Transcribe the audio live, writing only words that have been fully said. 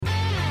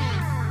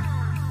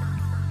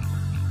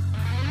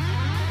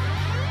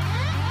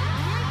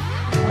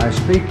I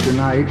speak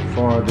tonight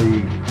for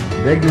the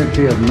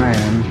dignity of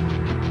man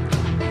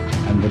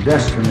and the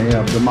destiny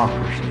of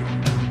democracy.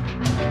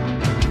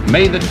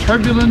 May the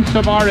turbulence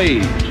of our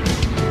age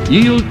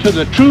yield to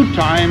the true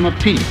time of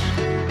peace,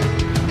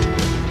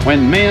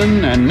 when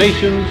men and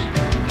nations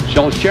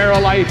shall share a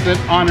life that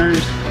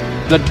honors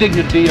the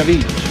dignity of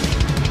each,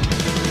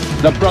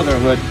 the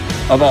brotherhood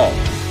of all.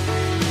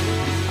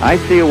 I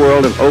see a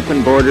world of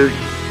open borders,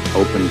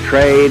 open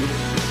trade,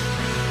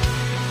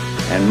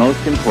 and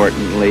most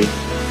importantly,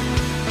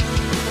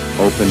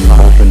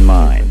 open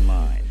mind.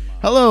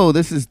 Hello,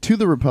 this is To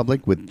the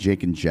Republic with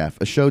Jake and Jeff,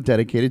 a show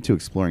dedicated to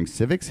exploring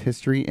civics,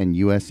 history, and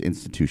U.S.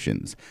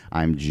 institutions.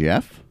 I'm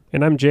Jeff.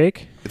 And I'm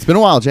Jake. It's been a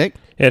while, Jake.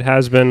 It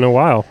has been a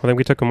while. I think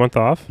we took a month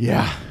off.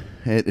 Yeah,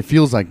 it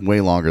feels like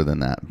way longer than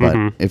that, but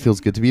it feels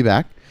good to be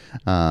back.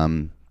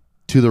 To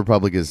the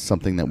Republic is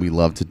something that we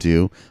love to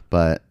do,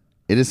 but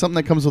it is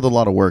something that comes with a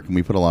lot of work, and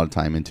we put a lot of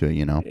time into it,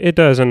 you know? It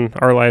does, and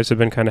our lives have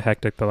been kind of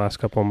hectic the last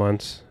couple of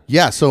months.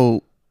 Yeah,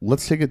 so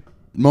let's take a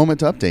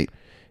moment to update.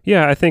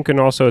 Yeah, I think, and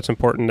also it's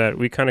important that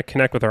we kind of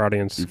connect with our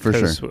audience. For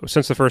sure.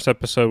 Since the first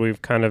episode,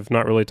 we've kind of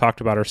not really talked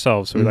about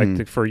ourselves. So we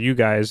like for you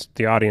guys,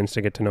 the audience,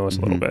 to get to know us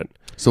a little bit.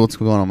 So what's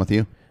going on with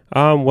you?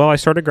 Well, I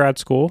started grad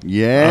school.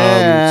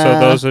 Yeah. So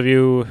those of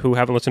you who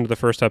haven't listened to the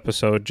first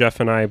episode, Jeff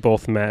and I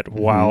both met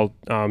while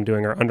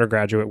doing our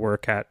undergraduate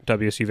work at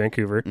WSU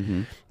Vancouver,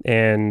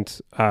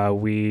 and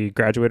we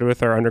graduated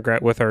with our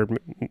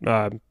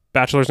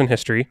bachelor's in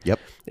history.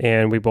 Yep.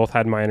 And we both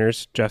had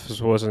minors.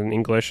 Jeff's was in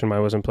English and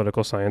mine was in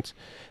political science.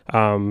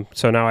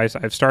 So now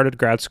I've started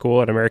grad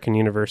school at American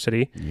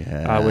University,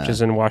 which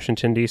is in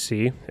Washington,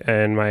 D.C.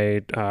 And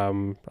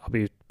I'm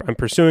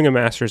pursuing a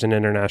master's in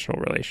international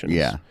relations.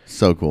 Yeah,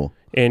 so cool.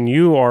 And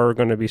you are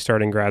going to be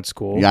starting grad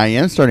school. Yeah, I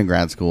am starting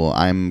grad school.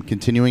 I'm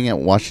continuing at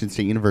Washington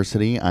State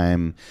University.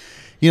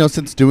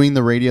 Since doing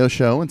the radio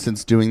show and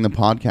since doing the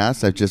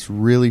podcast, I've just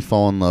really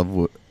fallen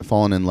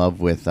in love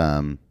with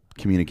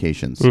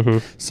communications.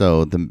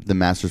 So the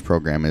master's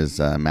program is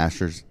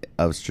Master's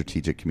of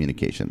Strategic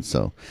Communications.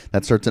 So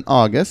that starts in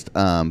August,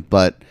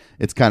 but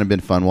it's kind of been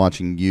fun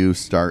watching you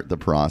start the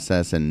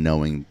process and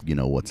knowing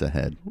what's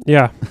ahead.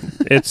 Yeah,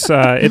 it's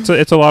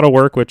a lot of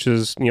work, which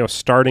is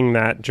starting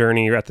that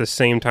journey at the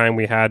same time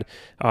we had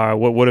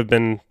what would have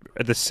been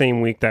the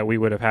same week that we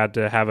would have had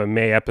to have a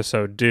May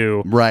episode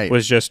due. Right.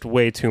 Was just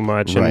way too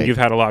much, and you've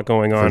had a lot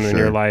going on in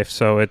your life,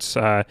 so it's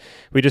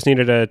we just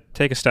needed to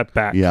take a step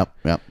back. Yep.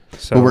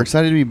 So well, we're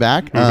excited to be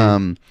back.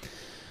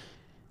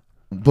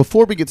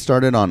 Before we get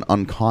started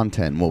on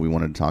content, what we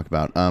wanted to talk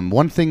about,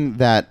 one thing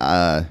that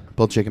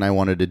both Jake and I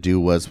wanted to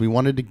do was we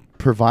wanted to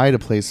provide a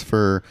place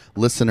for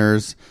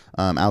listeners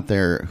out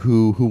there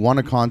who want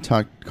to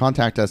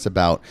contact us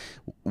about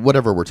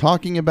whatever we're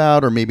talking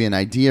about, or maybe an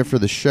idea for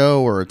the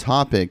show or a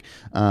topic.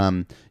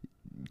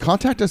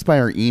 Contact us by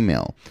our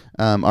email.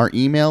 Our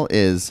ym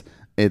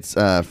it's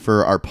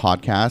for our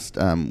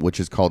podcast,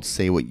 which is called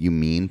Say What You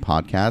Mean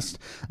Podcast.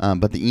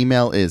 But the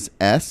email is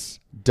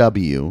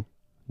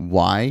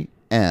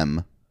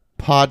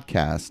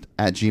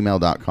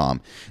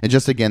swympodcast@gmail.com. And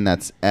just again,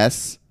 that's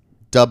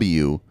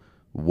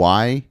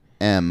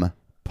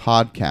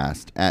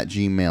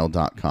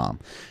swympodcast@gmail.com.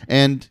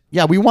 And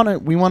yeah, we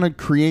want to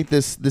create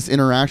this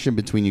interaction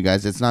between you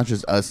guys. It's not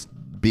just us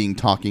being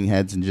talking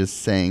heads and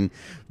just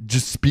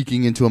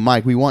speaking into a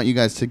mic. We want you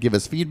guys to give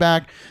us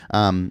feedback.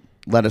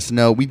 Let us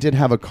know. We did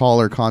have a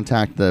caller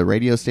contact the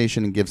radio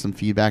station and give some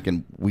feedback,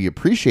 and we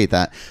appreciate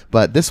that.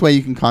 But this way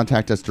you can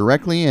contact us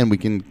directly, and we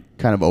can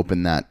kind of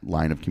open that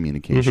line of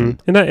communication.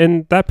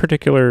 And that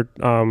particular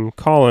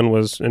call-in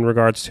was in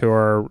regards to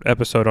our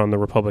episode on the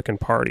Republican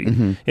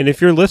Party. And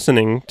if you're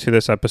listening to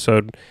this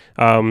episode,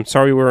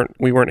 sorry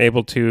we weren't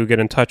able to get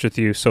in touch with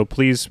you, so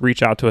please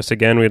reach out to us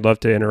again. We'd love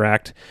to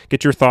interact.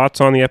 Get your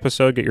thoughts on the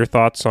episode. Get your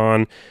thoughts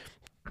on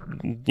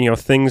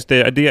things,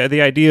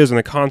 the ideas and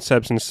the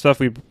concepts and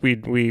stuff we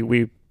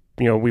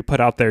put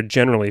out there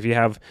generally. If you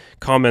have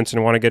comments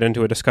and want to get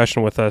into a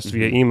discussion with us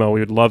via email,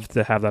 we would love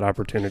to have that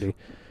opportunity.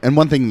 And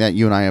one thing that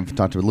you and I have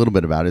talked a little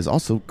bit about is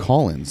also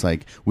call-ins.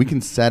 Like, we can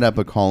set up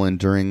a call-in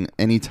during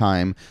any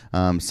time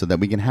so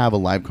that we can have a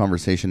live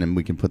conversation, and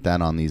we can put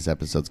that on these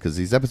episodes, because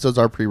these episodes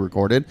are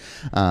pre-recorded.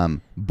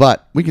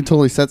 But we can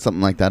totally set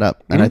something like that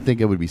up, and I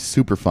think it would be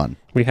super fun.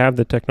 We have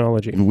the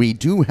technology. We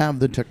do have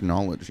the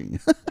technology.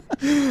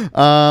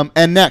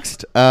 And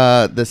next,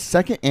 the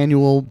second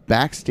annual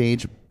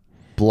Backstage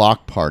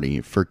Block Party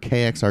for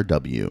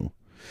KXRW.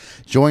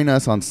 Join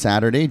us on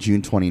Saturday,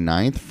 June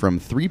 29th from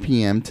 3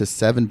 p.m. to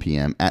 7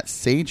 p.m. at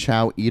Say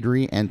Chow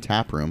Eatery and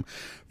Tap Room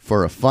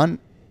for a fun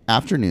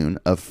afternoon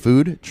of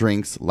food,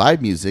 drinks,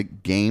 live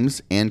music,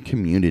 games, and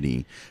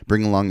community.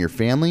 Bring along your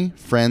family,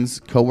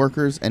 friends,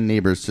 coworkers, and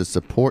neighbors to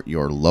support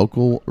your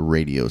local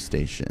radio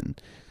station.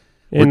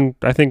 And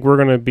I think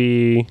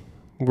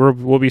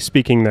we'll be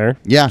speaking there.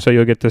 Yeah. So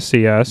you'll get to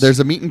see us. There's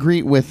a meet and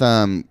greet with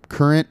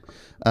current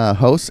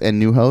hosts and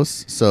new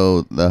hosts.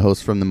 So the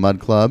host from the Mud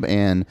Club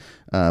and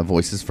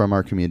voices from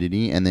our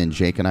community, and then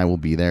Jake and I will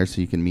be there,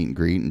 so you can meet and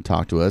greet and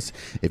talk to us.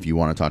 If you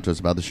want to talk to us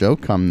about the show,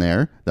 come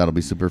there. That'll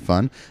be super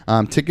fun.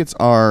 Tickets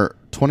are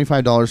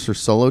 $25 for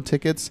solo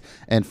tickets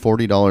and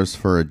 $40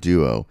 for a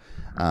duo.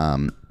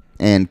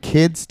 And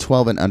kids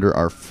 12 and under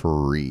are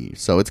free.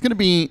 So it's gonna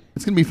be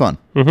fun.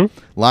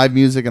 Live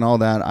music and all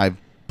that. I've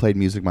played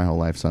music my whole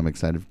life, so I'm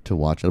excited to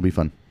watch. It'll be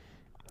fun.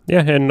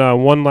 Yeah, and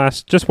one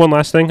last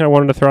thing I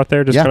wanted to throw out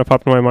there, just kind of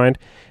popped in my mind.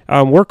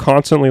 We're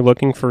constantly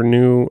looking for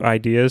new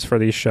ideas for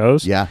these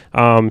shows. Yeah.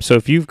 So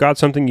if you've got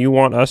something you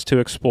want us to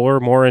explore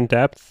more in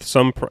depth,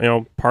 some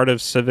part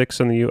of civics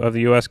of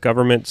the U.S.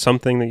 government,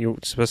 something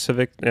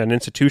that an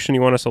institution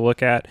you want us to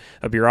look at,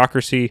 a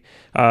bureaucracy,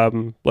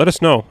 let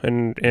us know.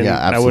 And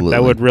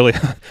that would really,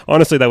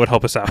 honestly, that would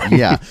help us out.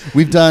 Yeah,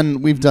 we've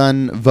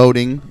done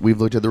voting.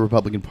 We've looked at the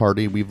Republican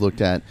Party. We've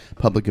looked at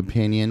public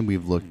opinion.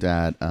 We've looked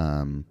at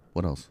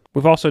what else?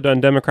 We've also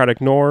done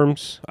democratic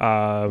norms,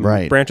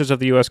 branches of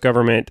the U.S.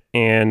 government,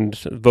 and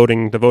the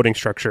voting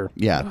structure,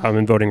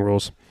 and voting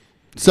rules.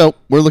 So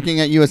we're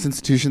looking at U.S.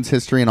 institutions,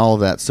 history, and all of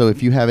that. So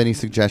if you have any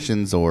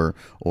suggestions or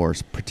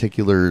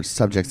particular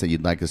subjects that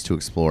you'd like us to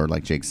explore,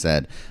 like Jake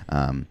said,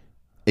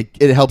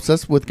 it helps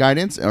us with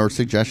guidance or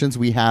suggestions.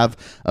 We have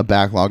a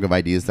backlog of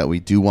ideas that we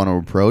do want to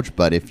approach,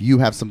 but if you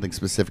have something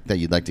specific that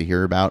you'd like to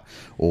hear about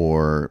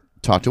or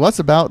talk to us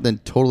about, then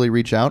totally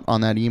reach out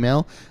on that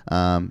email,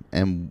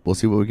 and we'll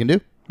see what we can do.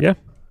 Yeah.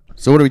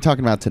 So what are we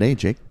talking about today,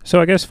 Jake?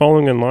 So I guess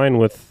following in line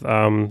with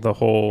the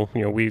whole,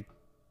 we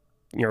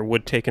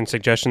would take in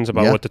suggestions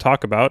about what to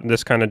talk about.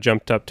 This kind of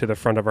jumped up to the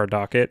front of our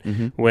docket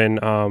when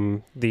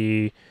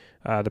the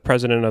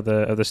president of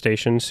the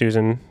station,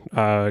 Susan,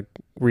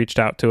 reached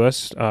out to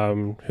us,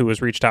 who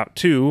was reached out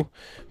to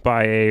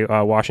by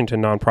a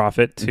Washington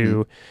nonprofit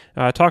to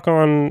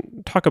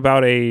talk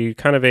about a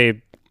kind of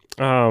a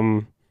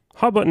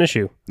hot button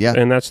issue. Yeah.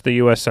 And that's the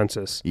U.S.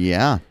 Census.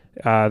 Yeah.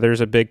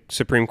 There's a big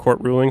Supreme Court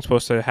ruling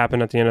supposed to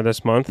happen at the end of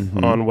this month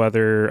on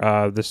whether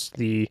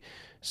the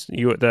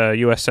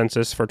U.S.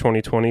 Census for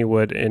 2020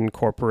 would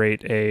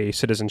incorporate a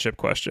citizenship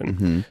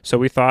question. So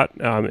we thought,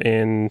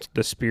 in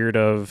the spirit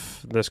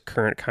of this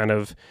current kind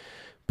of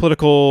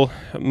political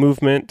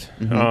movement,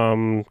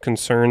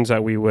 concerns,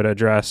 that we would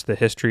address the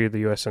history of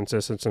the U.S.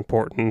 Census, its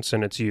importance,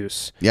 and its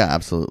use. Yeah,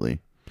 absolutely.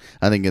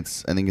 I think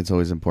it's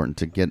always important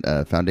to get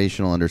a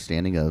foundational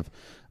understanding of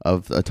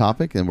a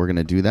topic, and we're going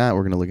to do that.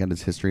 We're going to look at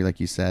its history,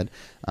 like you said,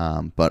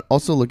 but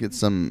also look at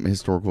some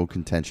historical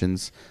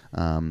contentions.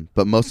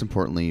 But most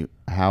importantly,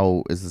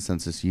 how is the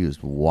census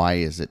used? Why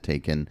is it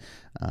taken?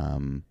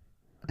 And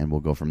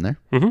we'll go from there.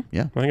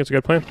 Yeah, I think it's a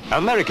good plan.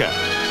 America,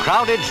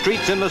 crowded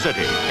streets in the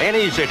city,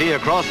 any city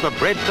across the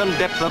breadth and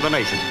depth of the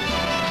nation.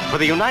 For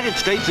the United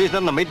States is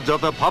in the midst of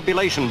the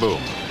population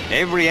boom.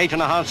 Every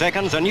 8.5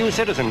 seconds, a new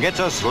citizen gets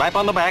a slap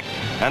on the back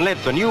and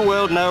lets the new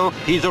world know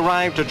he's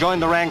arrived to join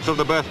the ranks of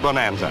the birth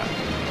bonanza.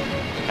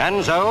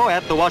 And so,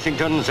 at the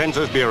Washington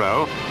Census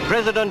Bureau,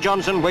 President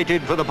Johnson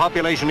waited for the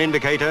population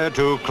indicator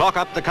to clock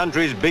up the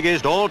country's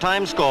biggest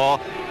all-time score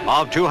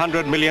of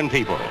 200 million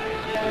people.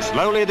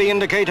 Slowly, the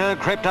indicator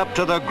crept up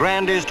to the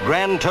grandest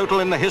grand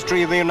total in the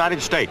history of the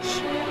United States.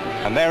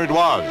 And there it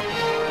was.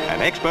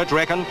 And experts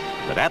reckon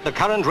that at the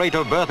current rate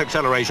of birth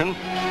acceleration,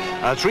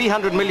 a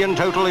 300 million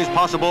total is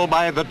possible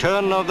by the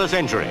turn of the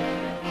century.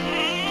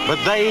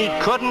 But they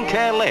couldn't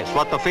care less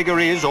what the figure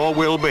is or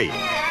will be.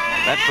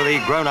 That's for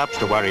the grown-ups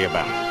to worry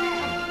about.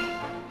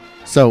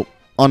 So,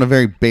 on a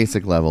very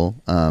basic level,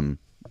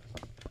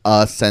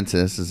 a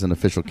census is an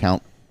official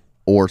count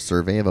or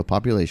survey of a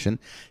population,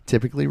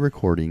 typically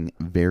recording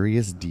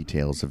various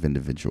details of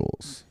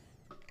individuals.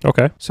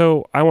 Okay.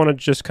 So, I want to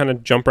just kind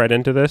of jump right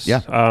into this.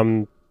 Yeah.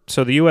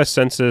 So, the U.S.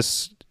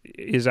 Census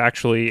is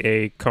actually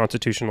a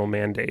constitutional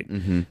mandate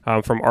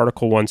from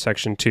Article 1,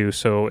 Section 2.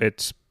 So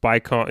it's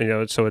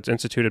so it's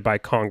instituted by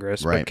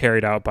Congress, but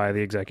carried out by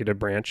the executive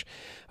branch.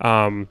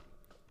 The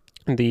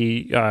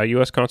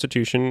U.S.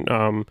 Constitution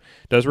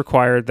does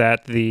require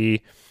that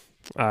the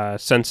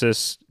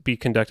census be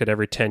conducted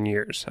every 10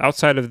 years.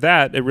 Outside of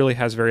that, it really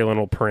has very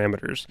little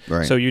parameters.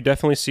 Right. So you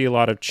definitely see a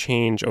lot of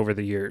change over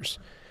the years.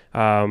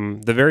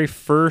 The very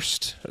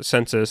first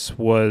census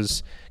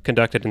was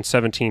conducted in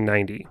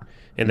 1790.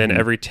 And then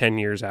every 10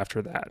 years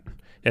after that,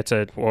 it's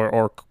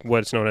or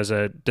what's known as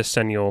a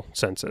decennial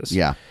census.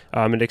 Yeah.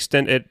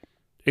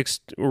 It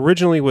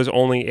originally was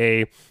only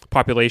a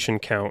population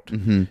count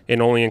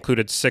and only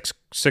included six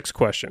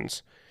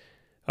questions.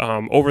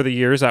 Over the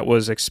years, that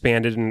was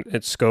expanded in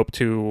its scope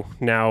to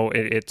now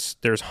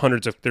there's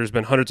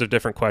been hundreds of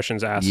different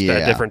questions asked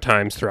at different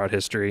times throughout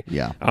history.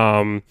 Yeah.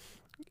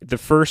 The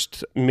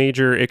first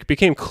it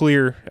became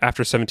clear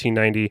after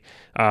 1790.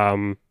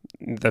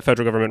 The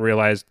federal government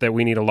realized that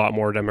we need a lot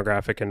more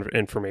demographic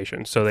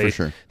information. So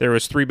there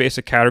was 3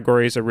 basic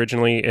categories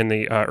originally in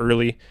the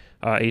early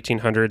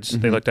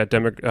 1800s. They looked at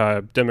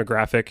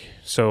demographic,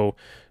 so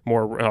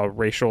more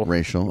racial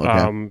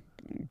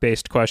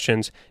based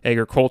questions,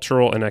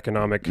 agricultural and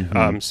economic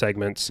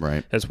segments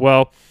as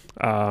well.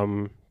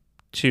 And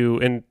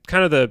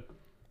kind of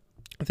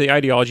the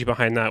ideology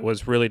behind that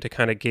was really to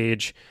kind of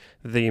gauge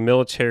the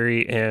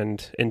military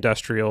and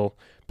industrial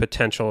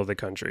potential of the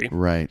country.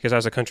 Right. Because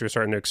as the country was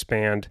starting to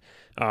expand,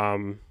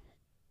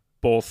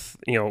 both,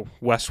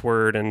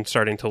 westward and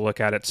starting to look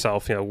at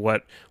itself,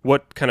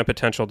 what kind of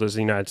potential does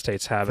the United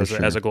States have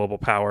as a global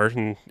power?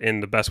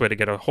 And the best way to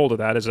get a hold of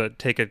that is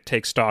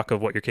take stock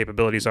of what your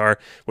capabilities are,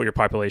 what your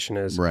population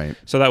is. Right.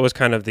 So that was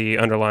kind of the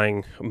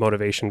underlying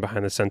motivation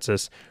behind the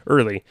census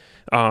early.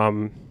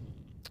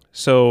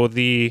 So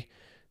the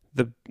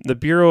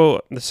Bureau,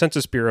 the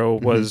Census Bureau,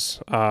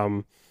 was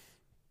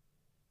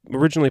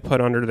originally put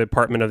under the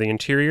Department of the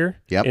Interior,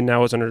 and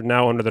now is under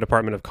the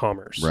Department of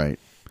Commerce. Right.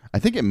 I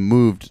think it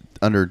moved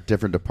under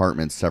different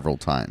departments several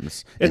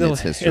times in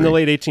its history. In the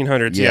late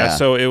 1800s, Yeah.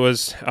 So it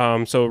was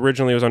so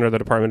originally it was under the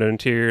Department of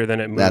Interior, then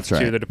it moved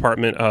to the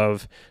Department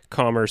of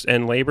Commerce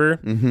and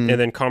Labor, and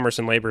then Commerce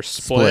and Labor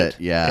split.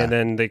 And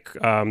then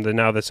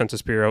now the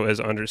Census Bureau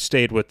is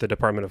stayed with the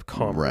Department of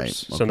Commerce. Right.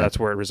 So that's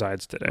where it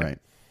resides today. Right.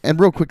 And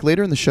real quick,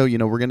 later in the show,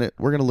 we're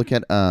gonna look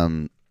at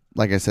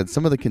like I said,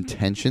 some of the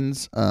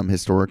contentions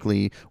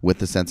historically with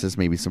the census,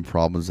 maybe some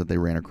problems that they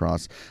ran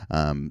across.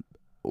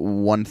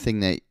 One thing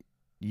that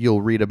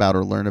you'll read about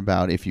or learn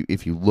about if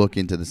you look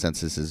into the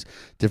census is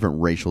different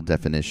racial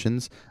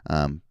definitions.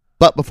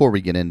 But before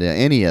we get into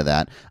any of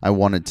that, I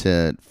wanted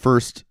to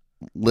first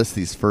list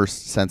these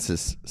first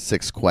census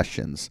 6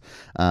 questions.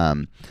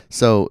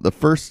 So the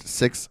first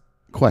 6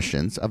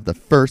 questions of the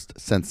first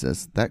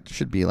census, that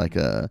should be like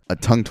a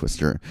tongue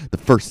twister. The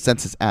first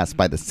census asked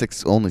by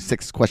the only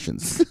 6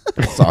 questions.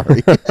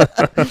 Sorry.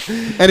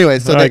 Anyway,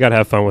 so I gotta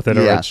have fun with it,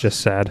 or it's just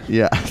sad.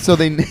 Yeah. So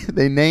they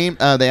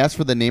asked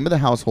for the name of the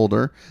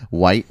householder,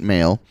 white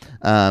male,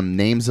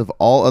 names of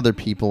all other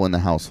people in the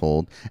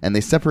household, and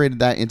they separated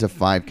that into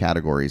 5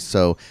 categories.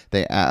 So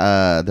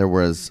there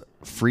was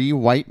free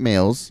white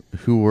males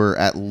who were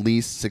at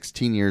least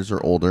 16 years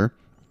or older,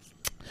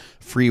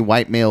 free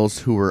white males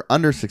who were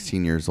under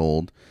 16 years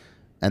old,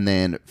 and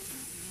then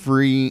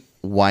free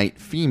white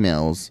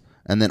females,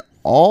 and then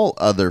all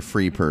other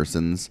free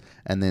persons,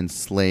 and then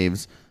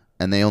slaves,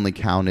 and they only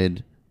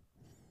counted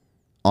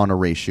on a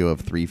ratio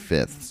of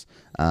 3/5.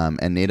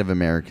 And Native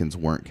Americans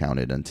weren't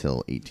counted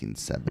until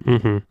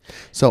 1870.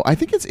 So I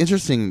think it's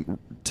interesting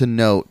to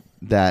note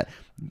that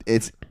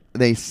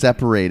they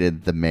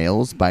separated the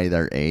males by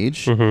their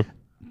age.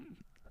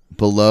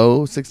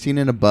 Below 16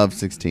 and above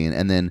 16,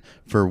 and then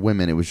for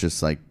women it was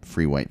just like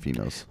free white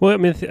females. Well, I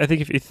mean, I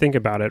think if you think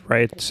about it,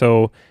 right?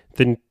 So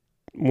when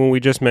we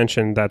just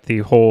mentioned that the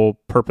whole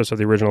purpose of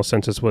the original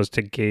census was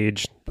to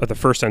gauge, the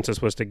first census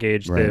was to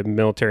gauge the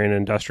military and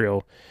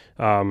industrial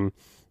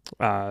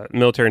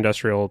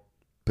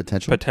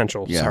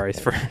potential. Yeah. Sorry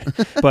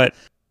but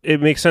it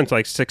makes sense.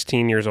 Like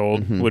 16 years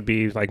old would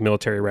be like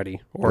military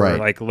ready, or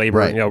like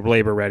labor,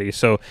 labor ready.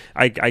 So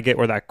I get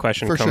where that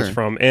question comes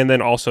from. And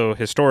then also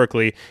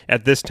historically,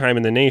 at this time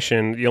in the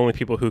nation, the only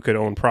people who could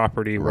own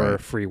property were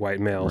free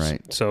white males.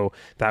 Right. So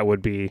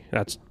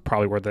that's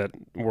probably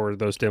where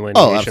those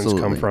delineations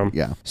come from.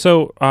 Yeah.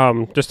 So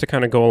just to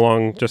kind of go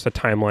along, just a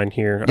timeline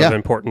here of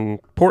important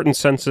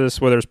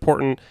census, where there's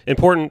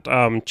important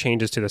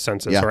changes to the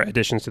census or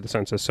additions to the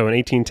census. So in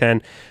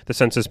 1810, the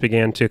census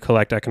began to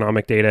collect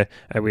economic data.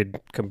 We'd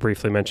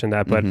briefly mention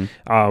that, but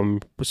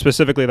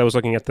specifically that was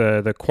looking at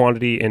the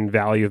quantity and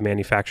value of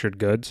manufactured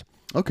goods.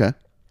 Okay.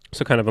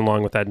 So kind of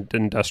along with that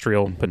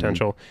industrial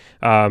potential.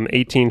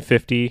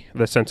 1850,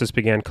 the census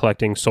began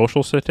collecting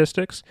social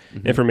statistics,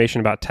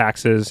 information about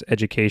taxes,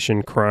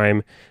 education,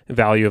 crime,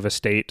 value of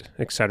estate,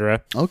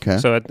 etc. Okay.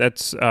 So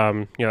that's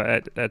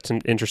that's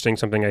an interesting,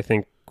 something I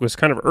think was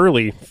kind of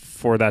early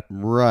for that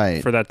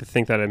to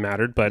think that it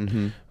mattered, but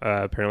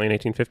apparently in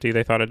 1850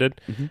 they thought it did.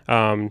 In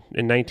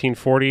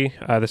 1940,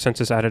 the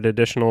census added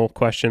additional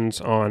questions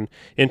on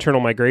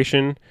internal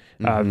migration,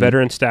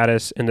 veteran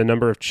status, and the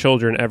number of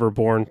children ever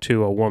born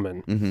to a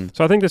woman.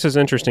 So I think this is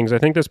interesting, because I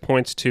think this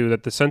points to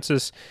that the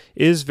census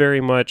is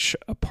very much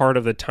a part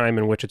of the time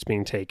in which it's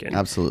being taken.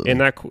 Absolutely. And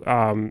that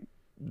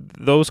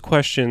those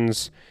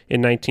questions in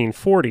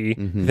 1940,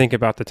 think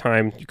about the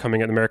time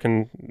coming at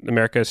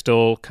America is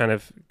still kind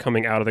of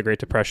coming out of the Great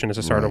Depression as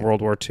the start of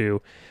World War II.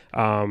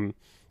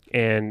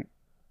 And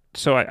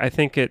so I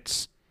think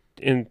it's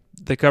in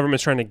the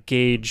government's trying to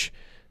gauge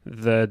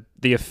the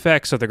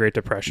effects of the Great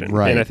Depression.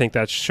 And I think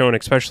that's shown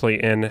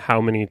especially in how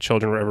many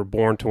children were ever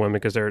born to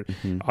women, because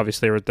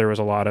obviously there was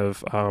a lot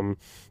of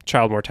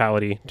child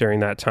mortality during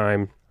that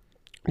time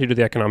due to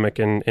the economic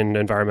and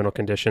environmental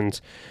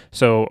conditions.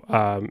 So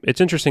it's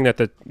interesting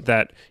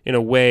that in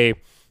a way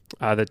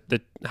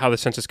that how the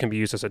census can be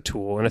used as a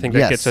tool, and I think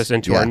that gets us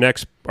into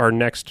our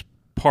next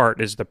part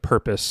is the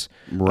purpose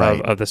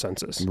of the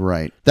census.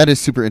 Right. That is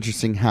super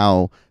interesting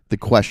how the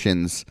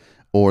questions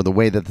or the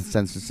way that the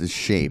census is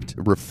shaped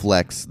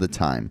reflects the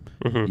time.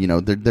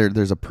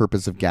 There's a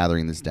purpose of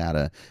gathering this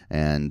data,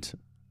 and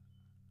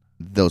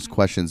those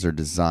questions are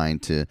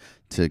designed to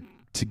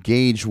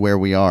gauge where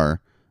we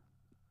are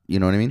You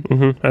know what I mean?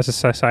 Mm-hmm. As a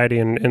society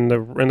and the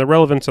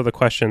relevance of the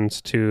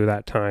questions to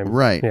that time.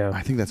 Right. Yeah.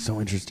 I think that's so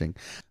interesting.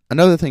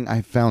 Another thing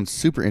I found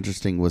super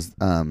interesting was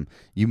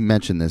you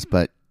mentioned this,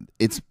 but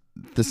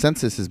the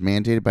census is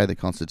mandated by the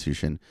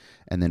Constitution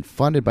and then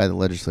funded by the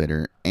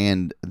legislature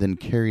and then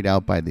carried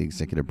out by the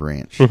executive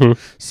branch. Mm-hmm.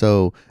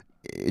 So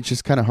it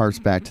just kind of harks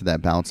back to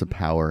that balance of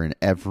power, and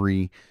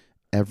every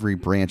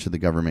branch of the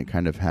government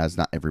kind of has,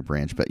 not every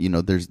branch, but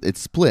it's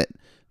split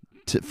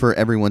for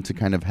everyone to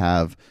kind of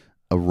have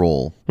a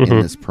role Mm-hmm.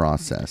 in this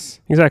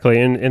process. Exactly,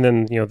 and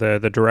then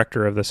the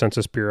director of the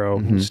Census Bureau,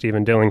 Mm-hmm.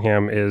 Stephen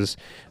Dillingham,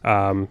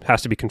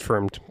 has to be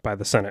confirmed by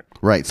the Senate.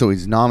 Right. So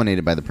he's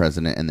nominated by the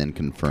president and then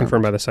confirmed.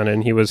 Confirmed by the Senate,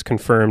 and he was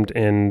confirmed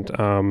in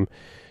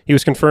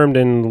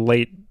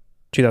late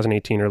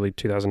 2018, early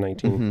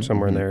 2019, Mm-hmm,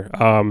 somewhere in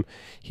there.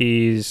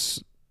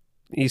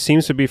 He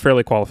seems to be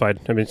fairly qualified.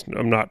 I mean,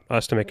 I'm not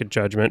us to make a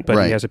judgment, but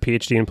Right. he has a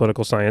PhD in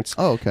political science.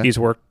 Oh, okay. He's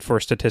worked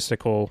for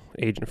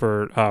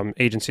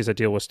agencies that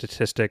deal with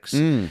statistics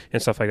and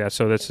stuff like that.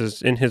 So this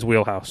is in his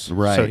wheelhouse.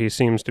 Right. So he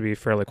seems to be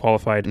fairly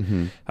qualified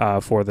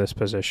for this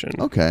position.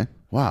 Okay.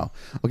 Wow.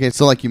 Okay.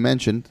 So, like you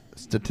mentioned,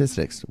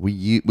 statistics.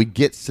 We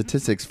get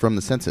statistics from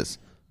the census,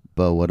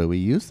 but what do we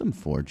use them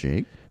for,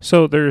 Jake?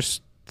 So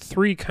there's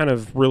three kind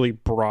of really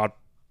broad,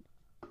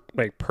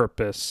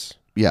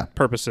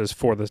 purposes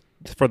for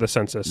the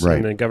census, Right.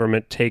 and the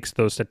government takes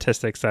those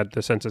statistics that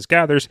the census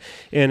gathers,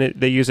 and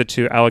they use it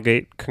to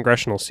allocate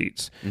congressional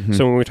seats. Mm-hmm.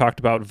 So when we talked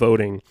about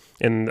voting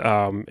and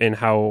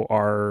how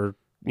our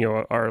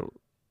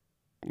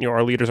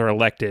leaders are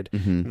elected,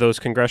 Mm-hmm. those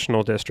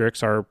congressional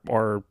districts are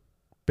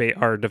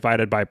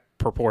divided by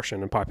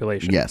proportion and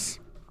population. Yes.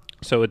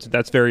 So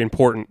that's very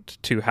important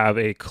to have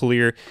a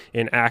clear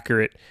and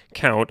accurate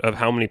count of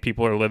how many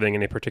people are living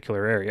in a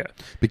particular area.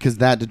 Because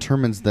that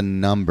determines the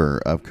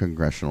number of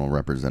congressional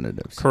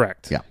representatives.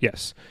 Correct. Yeah.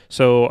 Yes.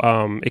 So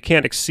it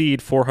can't exceed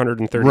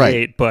 438,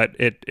 Right. but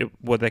it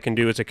what that can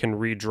do is it can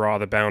redraw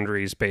the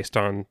boundaries based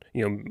on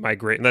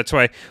migration. That's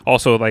why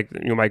also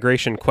internal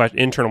migration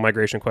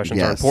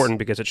questions are Yes. important,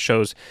 because it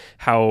shows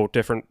how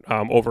different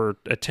over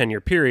a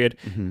 10-year period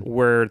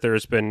where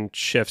there's been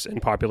shifts in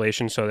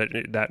population, so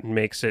that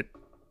makes it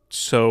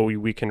so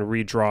we can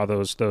redraw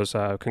those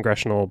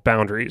congressional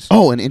boundaries.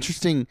 Oh, an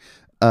interesting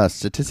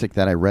statistic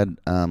that I read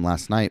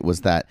last night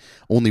was that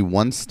only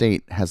one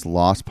state has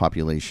lost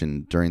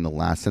population during the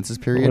last census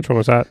period. Which one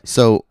was that?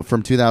 So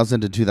from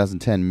 2000 to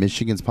 2010,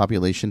 Michigan's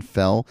population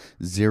fell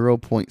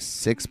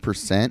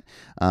 0.6%,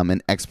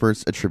 and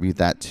experts attribute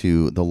that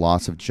to the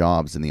loss of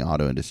jobs in the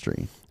auto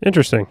industry.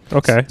 Interesting.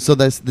 Okay. So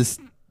this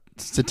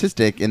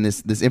statistic and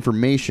this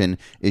information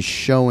is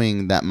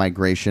showing that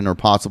migration or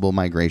possible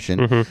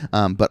migration,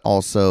 but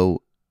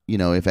also,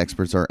 if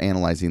experts are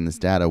analyzing this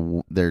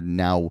data, they're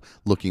now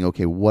looking,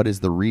 okay, what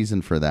is the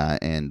reason for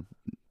that? And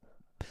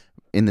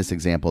in this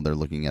example, they're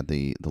looking at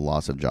the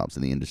loss of jobs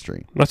in the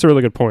industry. That's a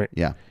really good point.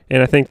 Yeah.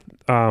 And I think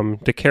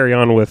to carry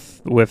on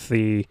with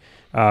the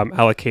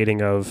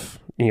allocating of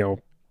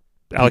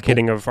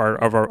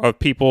of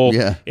people,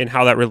 Yeah. and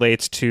how that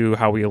relates to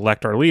how we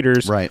elect our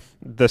leaders. Right.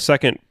 The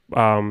second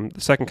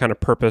kind of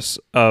purpose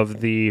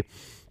of the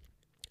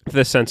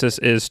census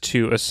is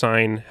to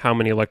assign how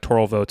many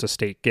electoral votes a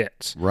state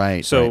gets.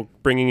 Right. So right.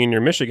 bringing in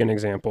your Michigan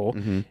example,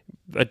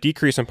 a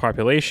decrease in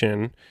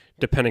population,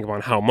 depending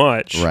upon how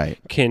much, Right.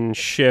 can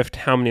shift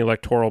how many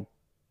electoral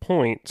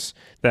points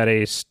that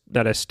a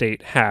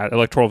state has,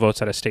 electoral votes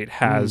that a state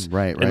has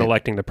right, in right.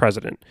 electing the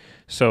president.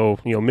 So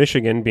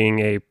Michigan being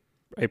a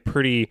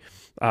pretty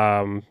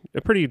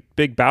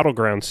big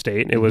battleground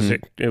state, it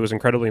was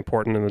incredibly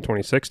important in the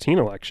 2016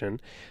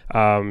 election.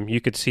 You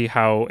could see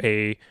how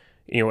a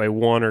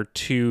 1 or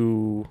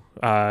 2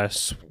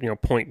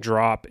 point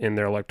drop in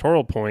their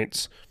electoral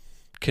points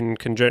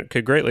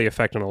could greatly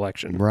affect an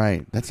election.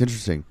 Right. That's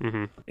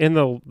interesting. In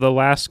the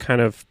last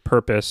kind of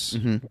purpose,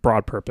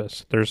 broad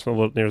purpose, there's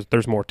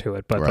more to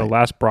it, but the Right.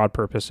 last broad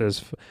purpose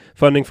is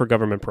funding for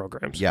government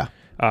programs. Yeah.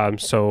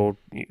 So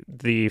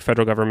the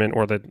federal government,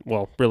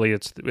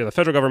 the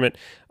federal government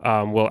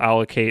will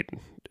allocate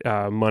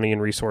money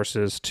and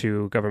resources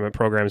to government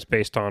programs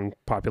based on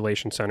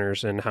population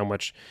centers and how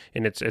much,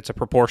 and it's a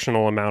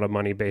proportional amount of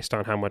money based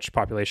on how much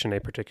population a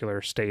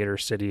particular state or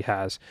city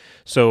has.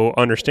 So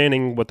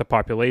understanding what the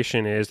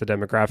population is, the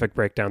demographic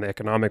breakdown, the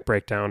economic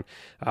breakdown,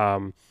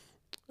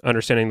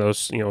 understanding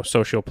those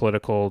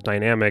socio-political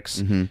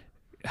dynamics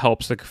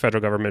helps the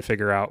federal government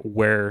figure out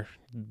where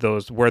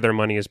their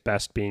money is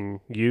best being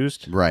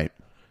used. Right.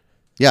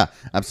 Yeah,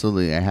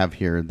 absolutely. I have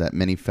here that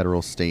many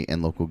federal, state,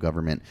 and local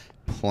government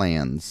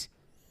plans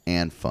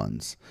and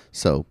funds.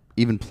 So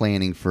even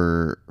planning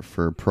for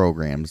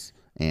programs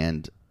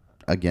and,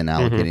 again,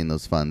 allocating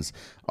those funds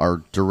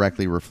are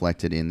directly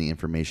reflected in the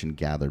information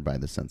gathered by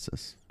the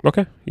census.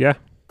 Okay, yeah.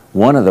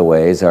 One of the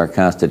ways our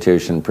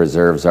Constitution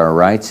preserves our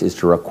rights is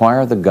to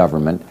require the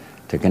government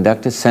to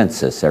conduct a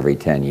census every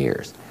 10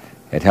 years.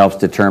 It helps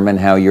determine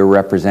how you're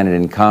represented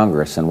in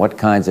Congress and what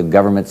kinds of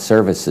government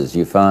services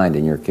you find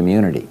in your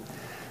community.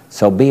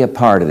 So be a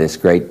part of this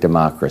great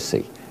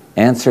democracy.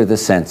 Answer the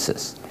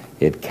census.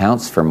 It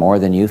counts for more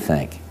than you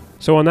think.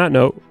 So on that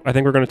note, I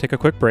think we're going to take a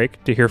quick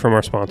break to hear from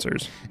our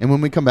sponsors. And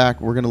when we come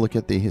back, we're going to look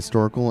at the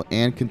historical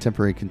and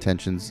contemporary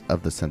contentions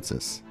of the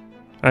census.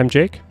 I'm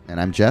Jake. And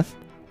I'm Jeff.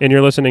 And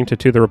you're listening to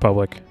the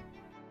Republic.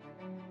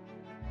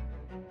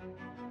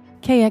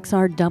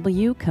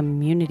 KXRW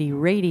Community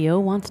Radio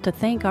wants to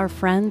thank our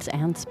friends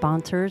and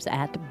sponsors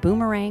at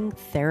Boomerang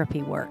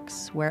Therapy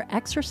Works, where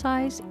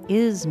exercise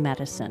is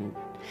medicine.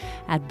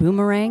 At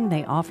Boomerang,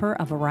 they offer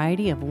a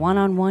variety of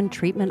one-on-one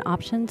treatment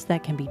options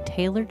that can be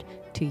tailored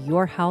to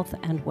your health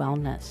and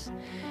wellness.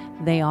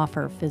 They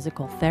offer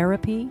physical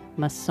therapy,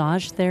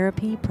 massage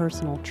therapy,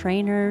 personal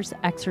trainers,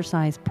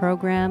 exercise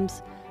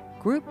programs,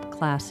 group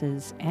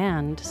classes,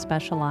 and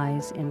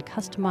specialize in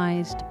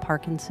customized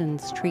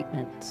Parkinson's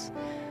treatments.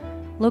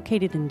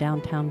 Located in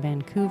downtown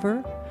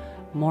Vancouver,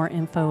 more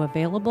info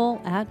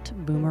available at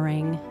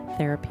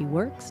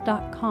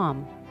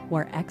boomerangtherapyworks.com,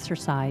 where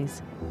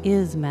exercise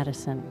is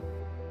medicine.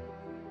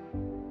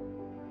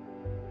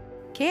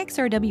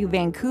 KXRW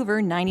Vancouver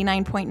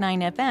 99.9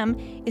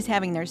 FM is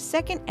having their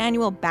second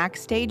annual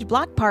Backstage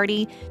Block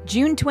Party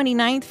June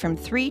 29th from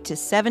 3 to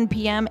 7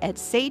 p.m. at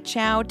Say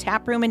Chow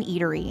Taproom and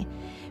Eatery.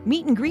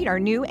 Meet and greet our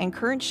new and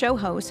current show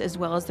hosts as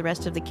well as the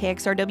rest of the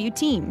KXRW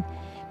team.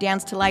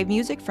 Dance to live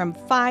music from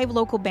 5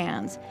 local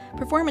bands.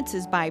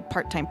 Performances by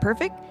Part-Time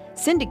Perfect,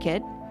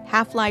 Syndicate,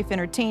 Half-Life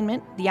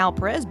Entertainment, the Al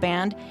Perez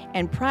Band,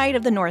 and Pride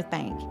of the North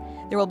Bank.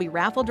 There will be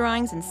raffle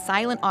drawings and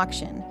silent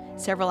auction.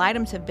 Several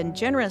items have been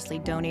generously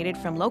donated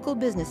from local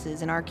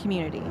businesses in our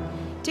community.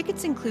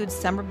 Tickets include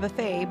Summer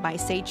Buffet by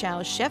Say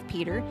Chow's Chef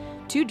Peter,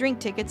 2 drink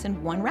tickets,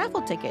 and 1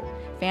 raffle ticket.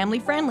 Family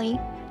friendly.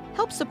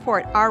 Help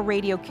support our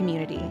radio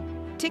community.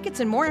 Tickets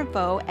and more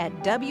info at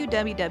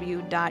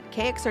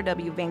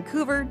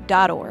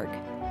www.kxrwvancouver.org.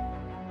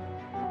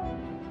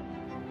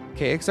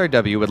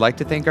 KXRW would like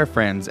to thank our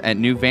friends at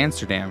New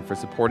Vansterdam for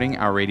supporting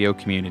our radio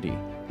community.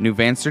 New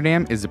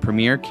Vansterdam is the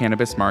premier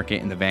cannabis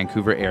market in the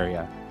Vancouver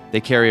area. They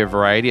carry a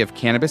variety of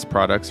cannabis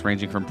products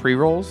ranging from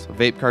pre-rolls,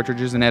 vape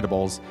cartridges and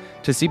edibles,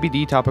 to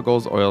CBD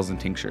topicals, oils, and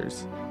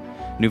tinctures.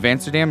 New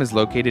Vansterdam is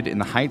located in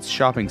the Heights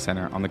Shopping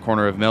Center on the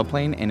corner of Mill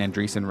Plain and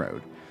Andreessen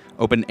Road.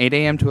 Open 8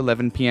 a.m. to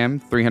 11 p.m.,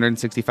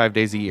 365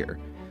 days a year.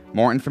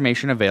 More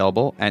information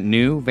available at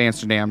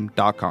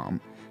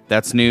newvansterdam.com.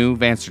 That's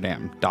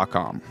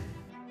newvansterdam.com.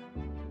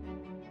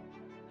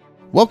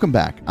 Welcome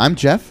back. I'm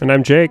Jeff. And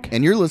I'm Jake.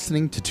 And you're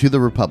listening to the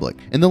Republic.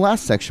 In the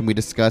last section, we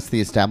discussed the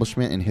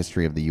establishment and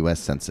history of the U.S.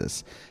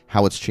 Census,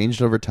 how it's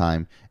changed over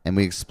time, and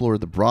we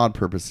explored the broad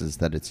purposes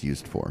that it's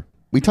used for.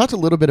 We talked a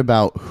little bit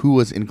about who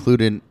was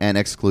included and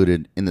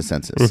excluded in the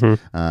census.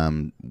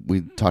 Mm-hmm.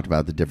 We talked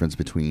about the difference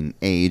between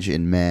age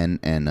in men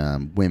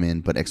and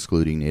women, but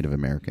excluding Native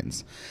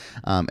Americans.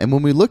 And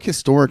when we look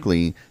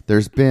historically,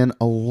 there's been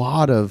a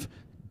lot of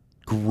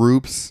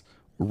groups,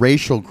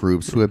 racial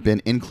groups, who have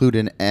been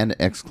included and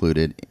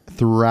excluded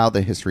throughout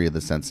the history of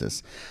the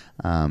census.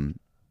 And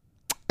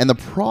the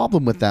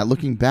problem with that,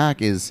 looking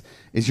back, is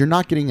you're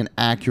not getting an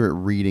accurate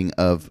reading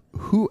of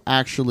who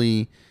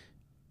actually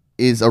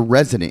is a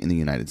resident in the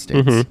United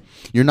States. Mm-hmm.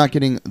 You're not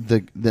getting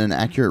an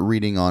accurate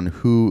reading on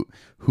who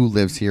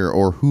lives here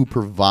or who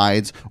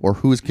provides or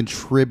who is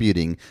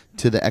contributing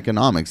to the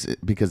economics,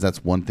 because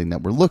that's one thing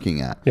that we're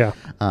looking at. Yeah.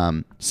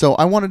 So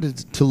I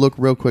wanted to look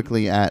real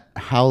quickly at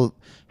how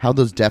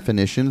those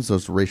definitions,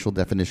 those racial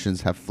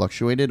definitions, have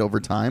fluctuated over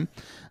time,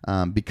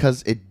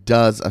 because it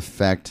does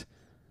affect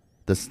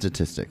the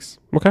statistics.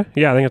 Okay.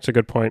 Yeah, I think that's a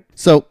good point.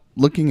 So,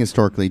 looking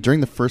historically,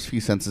 during the first few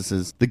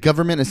censuses, the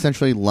government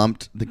essentially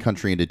lumped the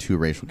country into 2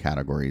 racial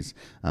categories,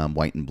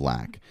 white and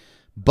black.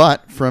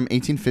 But from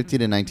 1850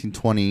 to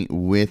 1920,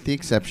 with the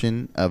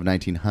exception of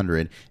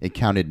 1900, it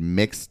counted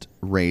mixed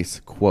race,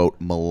 quote,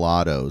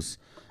 mulattoes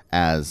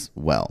as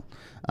well.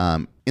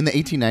 In the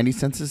 1890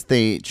 census,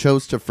 they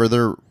chose to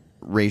further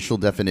racial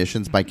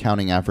definitions by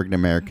counting African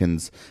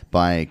Americans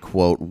by,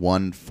 quote,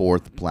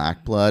 1/4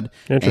 black blood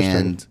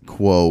and,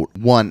 quote,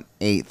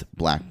 1/8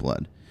 black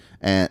blood.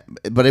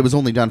 But it was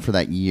only done for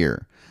that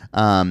year.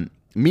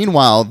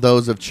 Meanwhile,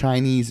 those of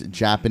Chinese,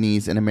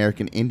 Japanese, and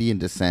American Indian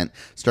descent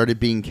started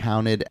being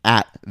counted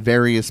at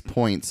various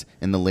points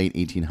in the late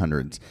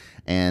 1800s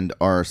and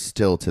are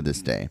still to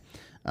this day.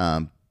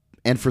 And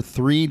for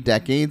 3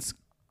 decades,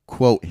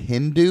 quote,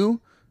 Hindu,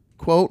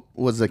 quote,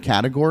 was a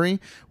category,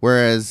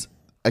 whereas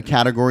a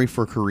category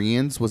for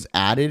Koreans was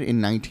added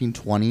in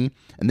 1920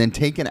 and then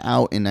taken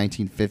out in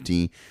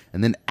 1950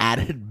 and then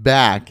added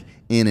back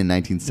in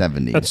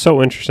 1970. That's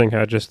so interesting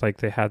how just like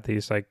they had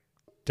these like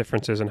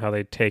differences in how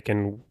they take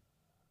and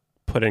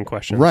put in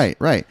questions. Right.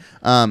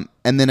 And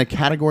then a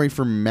category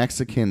for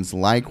Mexicans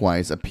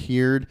likewise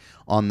appeared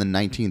on the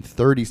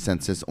 1930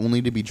 census,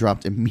 only to be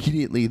dropped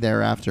immediately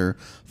thereafter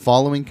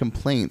following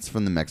complaints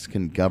from the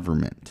Mexican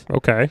government.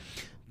 Okay.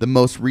 The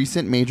most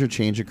recent major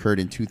change occurred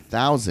in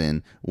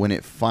 2000 when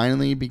it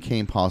finally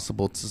became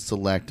possible to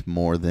select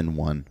more than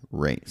one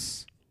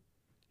race.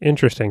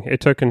 Interesting.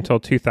 It took until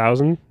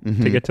 2000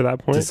 to get to that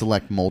point? To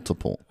select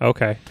multiple.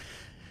 Okay.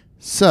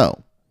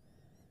 So,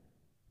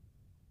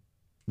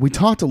 we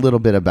talked a little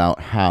bit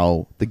about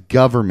how the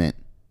government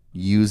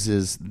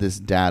uses this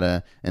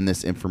data and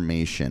this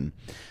information.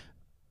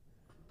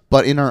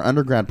 But in our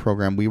undergrad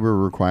program, we were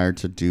required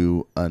to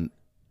do an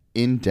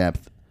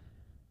in-depth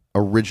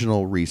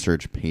original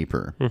research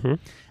paper. Mm-hmm.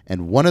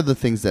 And one of the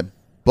things that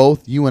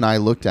both you and I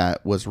looked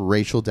at was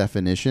racial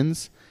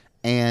definitions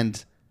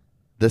and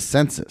the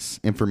census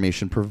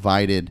information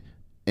provided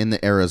in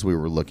the eras we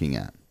were looking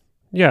at.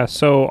 Yeah,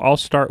 so I'll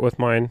start with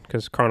mine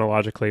because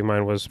chronologically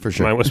mine was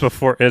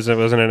before. It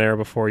wasn't an era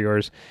before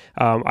yours.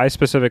 I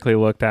specifically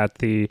looked at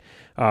the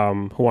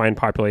Hawaiian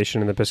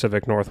population in the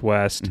Pacific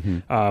Northwest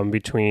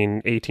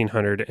between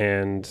 1800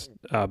 and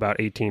about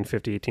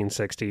 1850,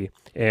 1860,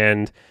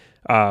 and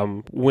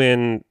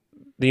when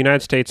the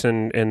United States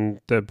and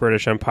the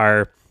British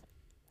Empire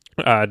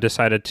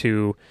decided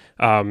to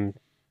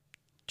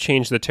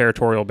change the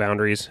territorial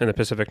boundaries in the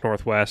Pacific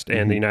Northwest,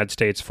 and the United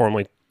States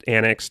formally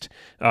annexed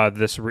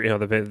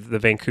the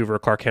Vancouver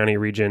Clark County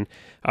region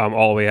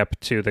all the way up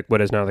to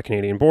what is now the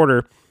Canadian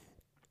border.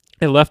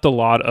 It left a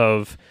lot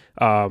of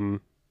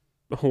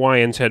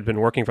Hawaiians who had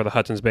been working for the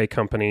Hudson's Bay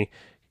Company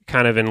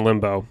kind of in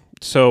limbo.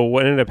 So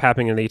what ended up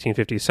happening in the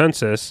 1850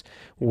 census,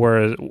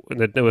 where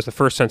it was the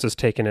first census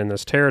taken in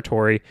this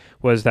territory,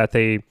 was that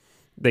they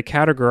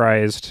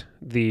categorized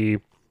the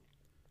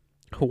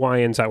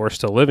Hawaiians that were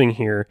still living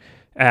here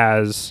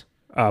as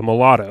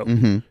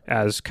mulatto,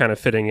 as kind of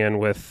fitting in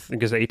with,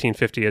 because the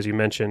 1850, as you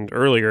mentioned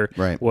earlier,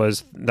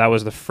 was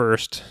the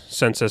first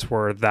census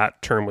where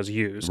that term was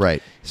used.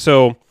 Right.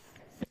 So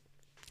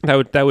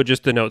that would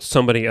just denote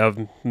somebody of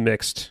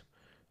mixed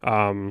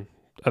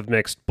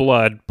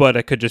blood, but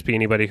it could just be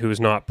anybody who's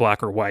not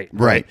black or white.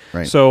 Right.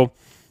 So,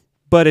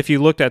 but if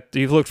you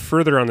looked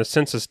further on the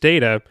census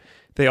data,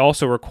 they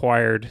also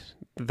required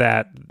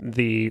that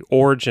the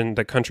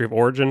country of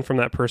origin from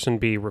that person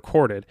be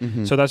recorded.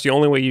 So that's the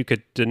only way you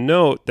could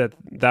denote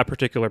that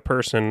particular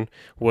person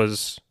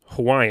was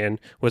Hawaiian,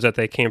 was that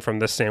they came from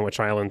the Sandwich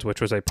Islands, which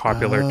was a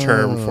popular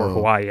term for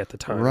Hawaii at the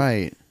time.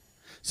 Right.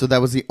 So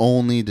that was the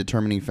only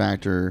determining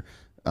factor.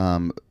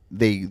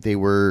 They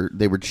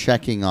were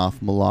checking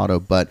off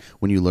mulatto, but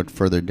when you looked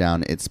further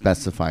down, it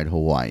specified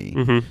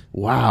Hawaii.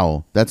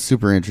 Wow, that's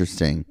super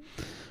interesting.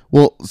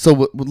 Well,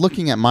 so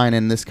looking at mine,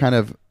 and this kind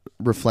of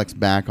reflects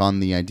back on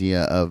the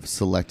idea of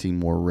selecting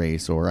more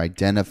race or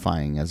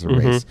identifying as a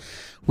race.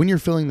 When you're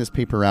filling this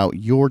paper out,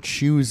 you're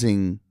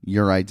choosing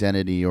your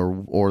identity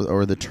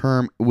or the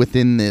term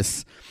within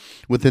this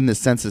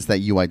census that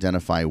you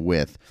identify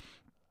with.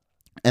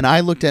 And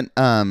I looked at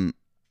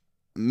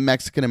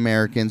Mexican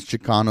Americans,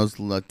 Chicanos,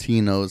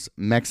 Latinos,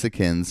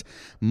 Mexicans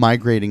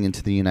migrating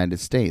into the United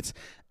States.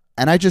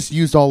 And I just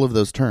used all of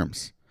those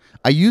terms.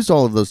 I used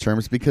all of those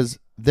terms because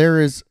there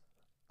is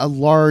a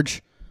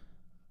large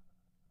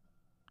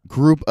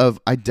group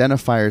of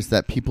identifiers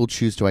that people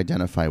choose to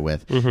identify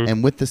with.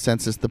 And with the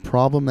census, the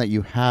problem that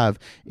you have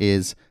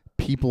is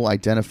people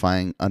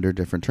identifying under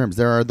different terms.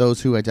 There are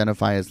those who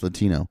identify as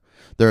Latino.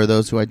 There are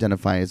those who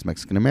identify as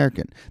Mexican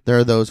American. There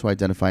are those who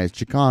identify as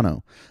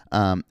Chicano.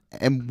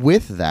 And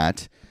with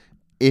that,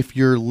 if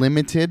you're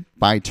limited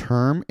by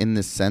term in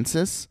this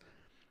census,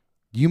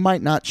 you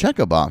might not check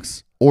a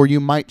box, or you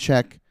might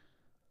check,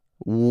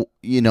 not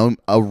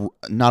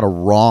a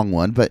wrong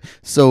one. But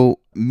so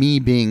me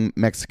being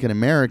Mexican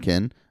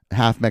American,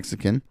 half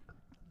Mexican,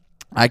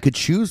 I could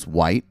choose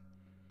white.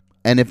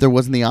 And if there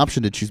wasn't the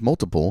option to choose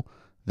multiple,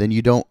 then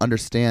you don't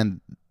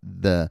understand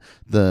the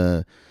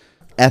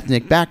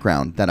ethnic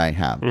background that I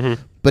have.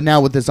 But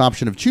now with this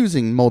option of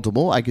choosing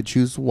multiple, I could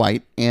choose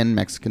white and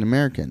Mexican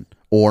American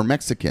or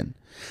Mexican.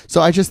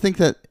 So I just think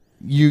that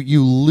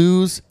you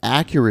lose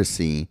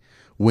accuracy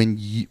when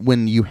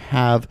you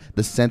have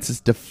the census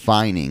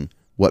defining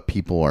what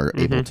people are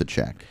able to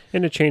check.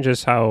 And it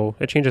changes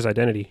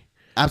identity.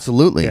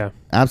 Absolutely. Yeah.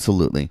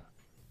 Absolutely.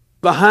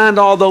 Behind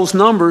all those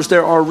numbers,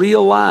 there are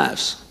real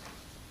lives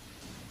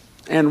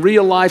and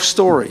real life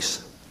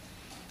stories.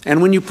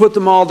 And when you put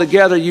them all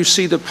together, you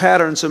see the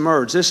patterns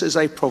emerge. This is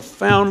a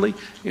profoundly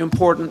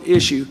important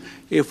issue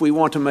if we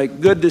want to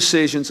make good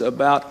decisions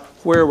about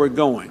where we're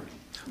going.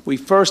 We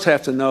first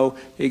have to know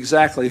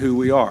exactly who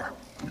we are.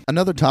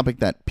 Another topic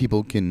that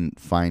people can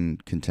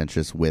find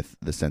contentious with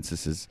the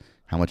census is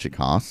how much it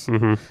costs.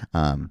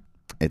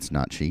 It's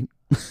not cheap.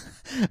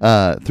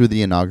 Through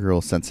the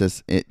inaugural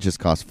census, it just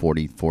cost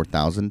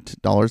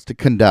 $44,000 to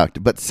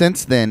conduct. But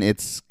since then,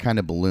 it's kind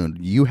of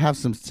ballooned. You have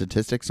some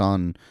statistics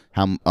on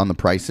the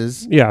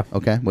prices? Yeah.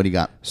 Okay. What do you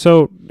got?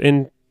 So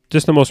in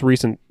just the most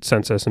recent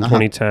census in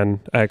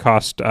 2010, it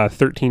cost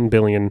 $13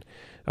 billion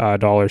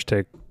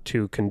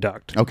to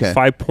conduct. Okay.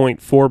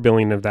 $5.4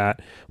 billion of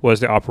that was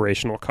the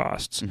operational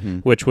costs,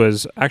 which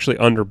was actually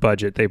under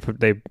budget. They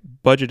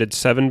budgeted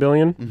 $7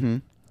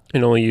 billion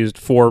and only used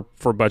 $4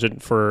 for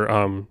budget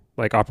for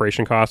like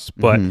operation costs,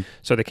 but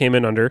so they came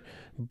in under,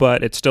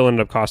 but it still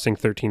ended up costing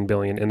 $13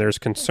 billion. And there's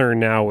concern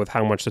now with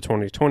how much the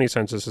 2020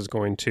 census is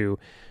going to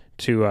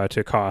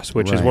cost,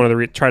 which is one of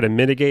the try to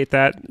mitigate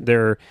that.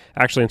 They're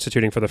actually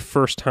instituting for the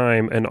first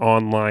time an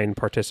online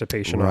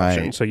participation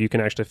option, so you can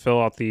actually fill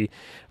out the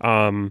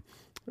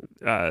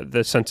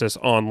the census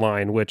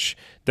online, which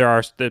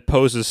that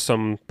poses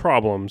some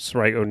problems,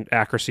 right?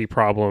 Accuracy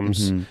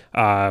problems.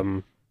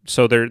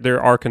 So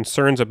there are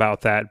concerns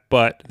about that,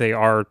 but they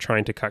are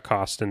trying to cut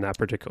costs in that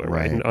particular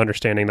way, and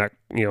understanding that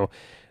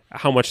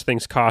how much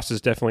things cost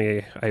is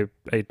definitely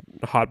a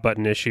hot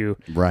button issue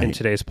in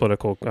today's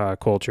political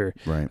culture.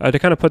 To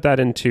kind of put that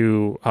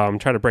into,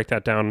 try to break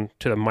that down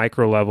to the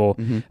micro level,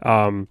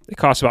 it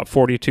costs about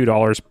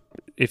 $42.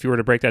 If you were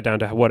to break that down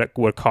to what it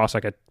would cost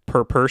like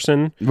per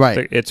person,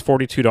 it's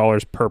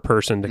 $42 per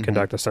person to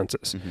conduct a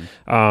census.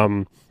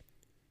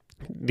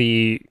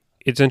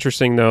 It's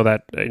interesting though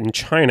that in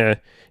China,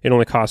 it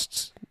only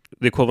costs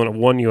the equivalent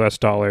of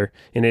 $1,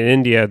 and in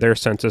India, their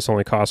census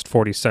only cost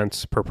 40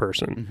 cents per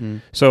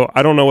person. So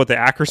I don't know what the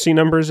accuracy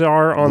numbers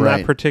are on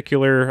that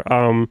particular,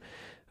 on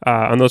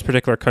those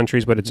particular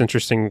countries, but it's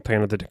interesting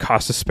kind of the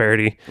cost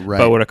disparity,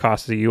 but what it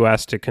costs the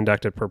U.S. to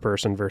conduct it per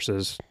person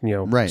versus,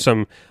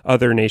 some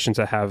other nations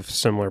that have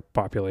similar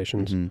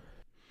populations.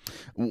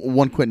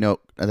 One quick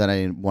note that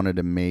I wanted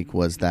to make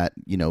was that,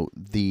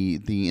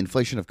 the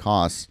inflation of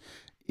costs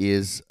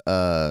is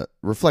a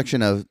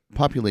reflection of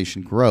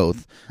population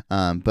growth.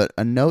 But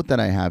a note that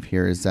I have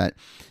here is that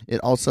it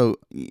also,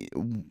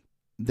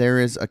 there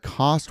is a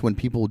cost when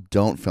people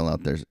don't fill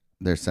out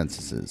their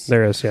censuses.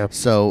 There is, yeah.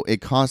 So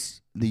it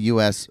costs the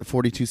U.S.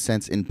 42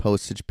 cents in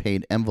postage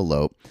paid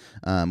envelope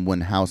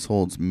when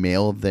households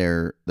mail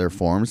their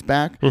forms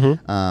back.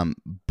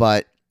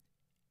 But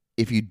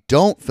if you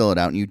don't fill it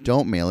out and you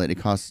don't mail it, it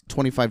costs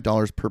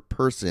 $25 per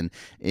person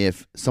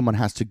if someone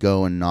has to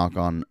go and knock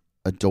on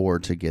a door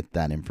to get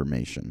that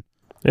information.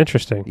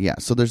 Interesting. Yeah,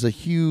 so there's a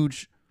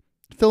huge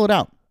fill it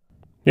out.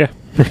 Yeah,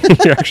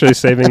 you're actually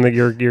saving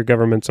your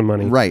government some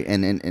money, right?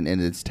 And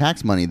it's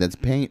tax money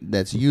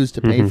that's used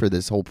to pay for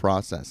this whole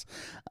process.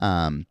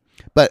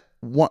 But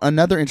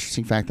another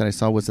interesting fact that I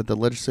saw was that the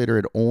legislature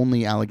had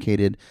only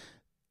allocated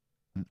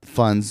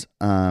funds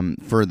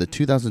for the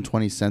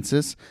 2020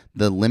 census.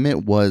 The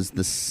limit was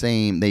the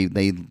same.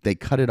 They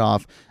cut it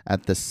off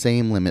at the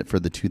same limit for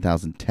the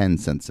 2010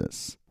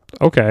 census.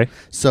 Okay.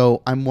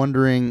 So I'm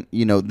wondering,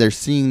 they're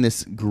seeing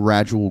this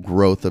gradual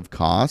growth of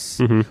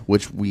costs,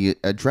 which we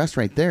addressed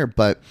right there,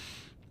 but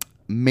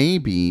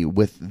maybe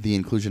with the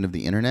inclusion of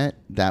the internet,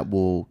 that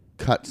will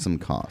cut some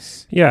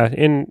costs. Yeah,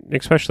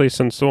 especially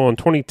since in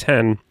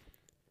 2010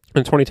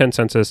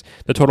 census,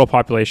 the total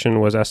population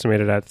was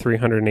estimated at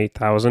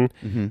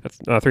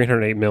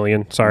 308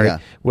 million,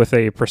 with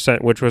a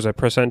percent, which was a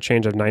percent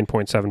change of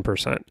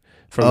 9.7%.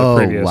 From the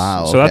previous.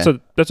 Wow. So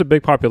that's a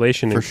big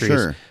population for increase.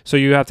 Sure. So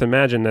you have to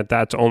imagine that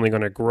that's only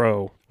going to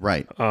grow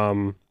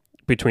between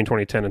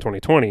 2010 and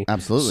 2020.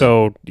 Absolutely.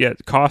 So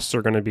costs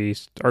are going to be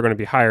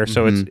higher.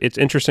 So it's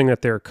interesting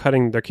that they're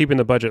keeping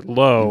the budget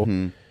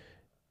low,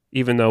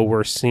 even though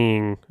we're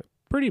seeing a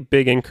pretty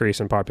big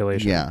increase in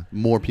population. Yeah,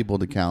 more people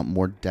to count,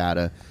 more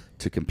data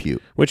to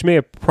compute, which may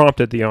have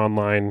prompted the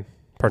online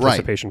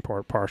participation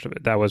part of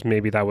it. That was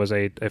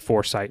a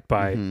foresight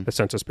by the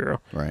Census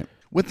Bureau. Right.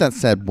 With that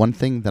said, one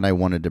thing that I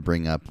wanted to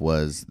bring up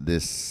was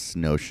this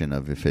notion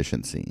of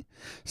efficiency.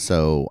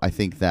 So I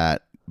think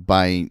that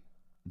by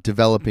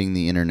developing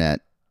the internet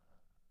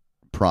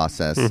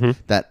process,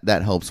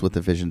 that helps with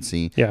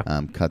efficiency. Yeah.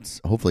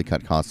 Hopefully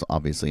cut costs,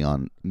 obviously,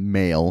 on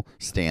mail,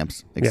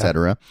 stamps,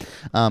 etc.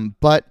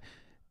 But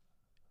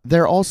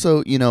there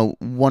also,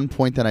 one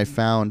point that I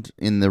found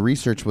in the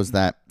research was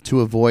that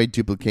to avoid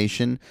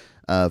duplication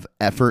of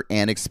effort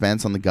and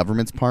expense on the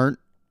government's part,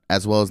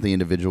 as well as the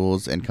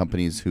individuals and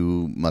companies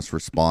who must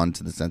respond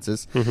to the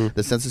census,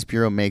 the Census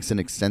Bureau makes an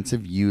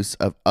extensive use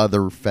of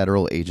other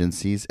federal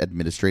agencies'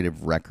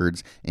 administrative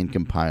records in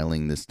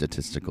compiling the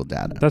statistical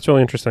data. That's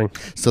really interesting.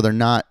 So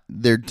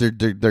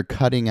they're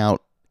cutting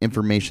out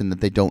information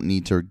that they don't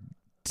need to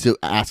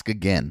ask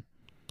again.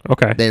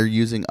 Okay. They're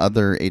using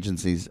other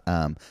agencies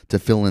to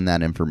fill in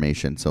that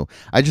information. So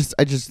I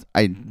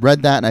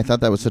read that and I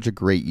thought that was such a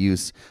great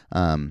use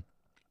of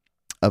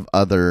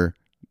other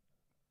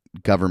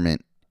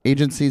government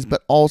agencies,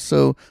 but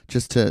also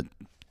just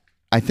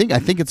I think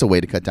it's a way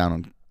to cut down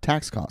on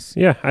tax costs.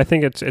 Yeah, I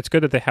think it's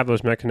good that they have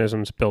those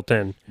mechanisms built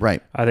in. Right.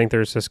 I think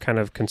there's this kind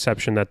of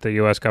conception that the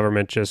U.S.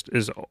 government just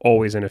is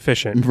always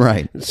inefficient.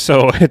 Right.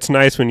 So it's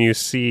nice when you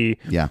see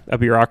a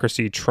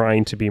bureaucracy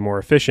trying to be more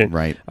efficient.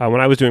 Right. When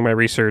I was doing my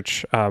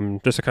research,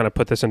 just to kind of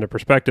put this into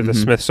perspective, the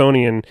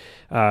Smithsonian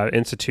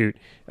Institute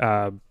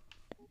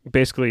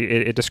basically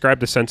it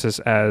described the census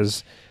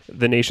as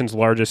the nation's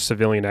largest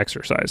civilian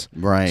exercise.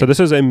 Right. So this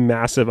is a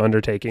massive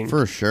undertaking.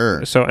 For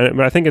sure. So, but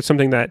I think it's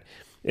something that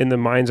in the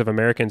minds of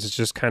Americans is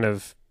just kind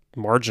of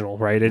marginal,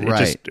 right?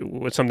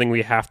 It's something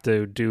we have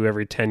to do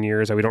every 10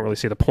 years that we don't really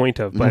see the point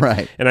of.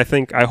 But, and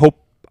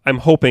I'm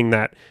hoping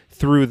that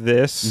through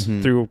this,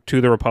 through To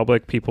the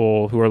Republic,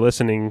 people who are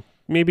listening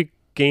maybe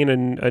gain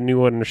a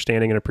new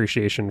understanding and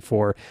appreciation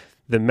for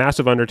the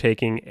massive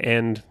undertaking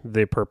and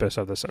the purpose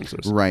of the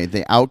census. Right.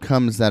 The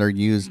outcomes that are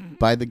used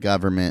by the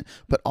government,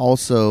 but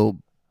also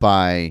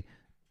by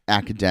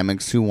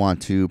academics who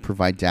want to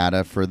provide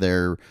data for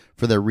their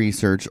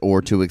research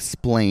or to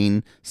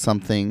explain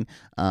something.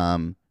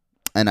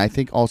 And I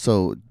think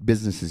also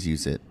businesses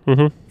use it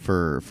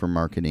for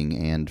marketing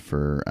and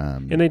for...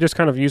 and they just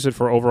kind of use it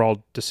for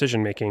overall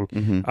decision making.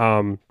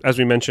 As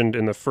we mentioned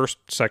in the first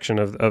section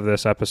of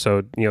this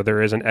episode,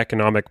 there is an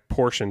economic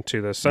portion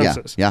to the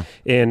census. Yeah.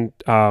 And,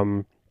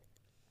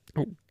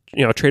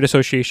 trade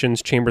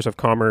associations, chambers of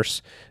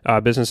commerce,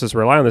 businesses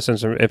rely on this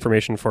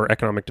information for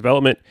economic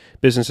development,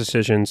 business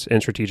decisions,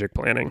 and strategic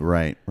planning.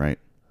 Right.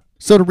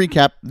 So to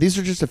recap, these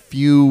are just a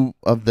few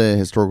of the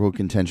historical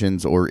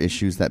contentions or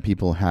issues that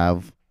people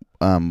have,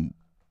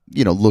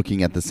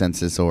 looking at the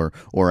census or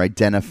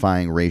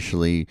identifying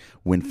racially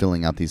when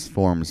filling out these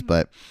forms.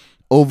 But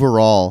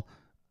overall,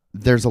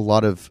 there's a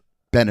lot of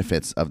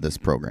benefits of this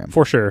program.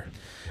 For sure.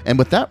 And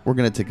with that, we're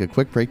going to take a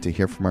quick break to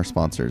hear from our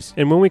sponsors.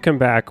 And when we come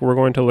back, we're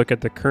going to look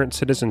at the current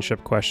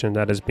citizenship question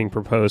that is being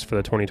proposed for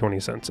the 2020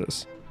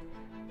 census.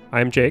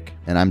 I'm Jake.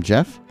 And I'm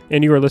Jeff.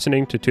 And you are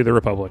listening to the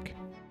Republic.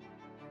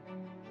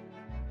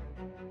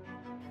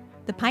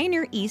 The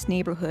Pioneer East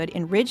neighborhood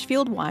in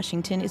Ridgefield,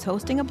 Washington is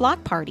hosting a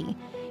block party.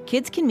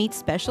 Kids can meet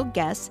special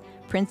guests,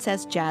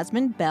 Princess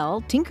Jasmine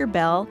Belle, Tinker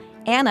Bell,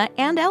 Anna,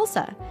 and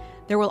Elsa.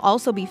 There will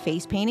also be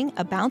face painting,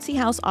 a bouncy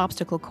house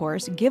obstacle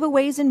course,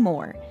 giveaways, and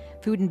more.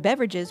 Food and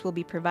beverages will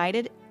be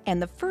provided,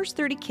 and the first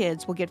 30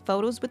 kids will get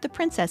photos with the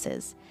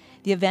princesses.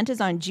 The event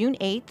is on June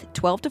 8th,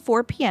 12 to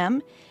 4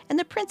 p.m., and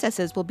the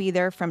princesses will be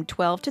there from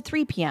 12 to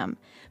 3 p.m.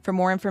 For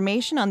more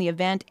information on the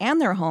event and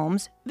their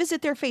homes,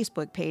 visit their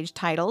Facebook page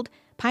titled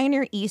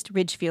Pioneer East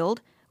Ridgefield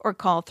or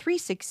call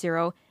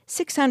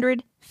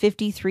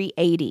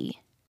 360-600-5380.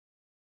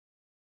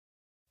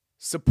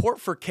 Support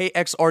for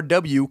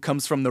KXRW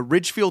comes from the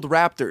Ridgefield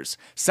Raptors,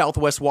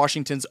 Southwest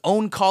Washington's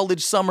own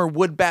college summer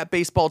wood bat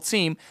baseball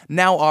team,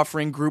 now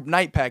offering group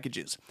night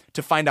packages.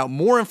 To find out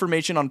more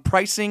information on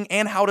pricing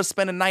and how to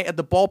spend a night at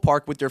the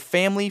ballpark with your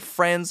family,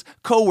 friends,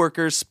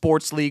 coworkers,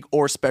 sports league,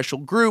 or special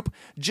group,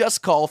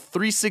 just call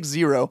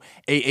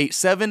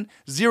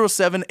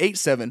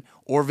 360-887-0787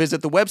 or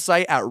visit the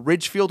website at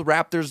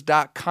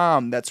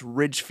ridgefieldraptors.com. That's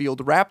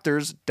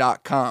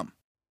ridgefieldraptors.com.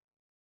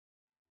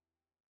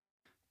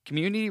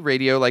 Community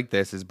radio like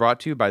this is brought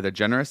to you by the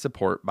generous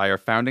support by our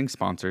founding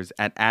sponsors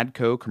at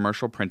ADCO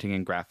Commercial Printing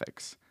and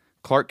Graphics,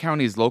 Clark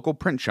County's local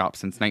print shop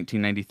since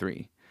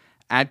 1993.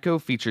 ADCO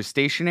features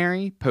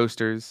stationery,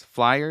 posters,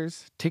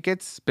 flyers,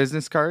 tickets,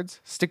 business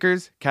cards,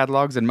 stickers,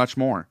 catalogs, and much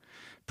more.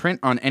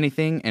 Print on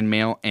anything and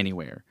mail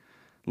anywhere.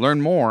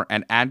 Learn more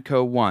at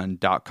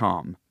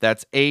adco1.com.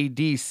 That's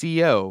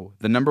ADCO,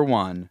 the number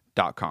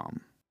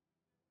 1.com.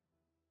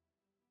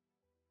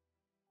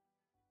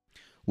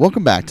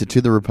 Welcome back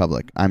to the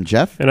Republic. I'm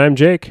Jeff. And I'm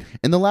Jake.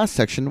 In the last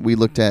section, we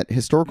looked at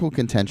historical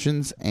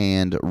contentions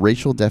and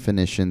racial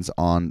definitions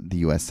on the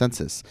U.S.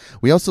 Census.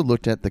 We also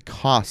looked at the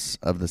costs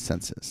of the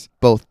census,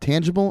 both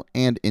tangible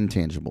and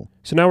intangible.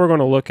 So now we're going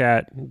to look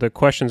at the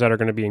questions that are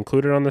going to be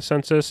included on the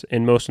census,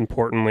 and most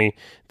importantly,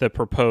 the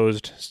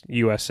proposed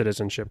U.S.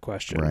 citizenship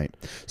question. Right.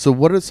 So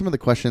what are some of the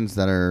questions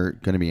that are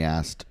going to be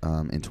asked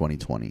in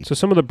 2020? So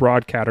some of the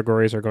broad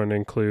categories are going to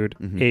include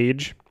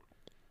age,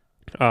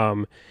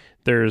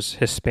 there's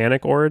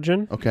Hispanic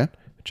origin,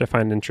 which I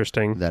find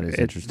interesting. That is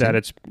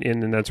interesting.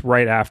 And that's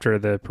right after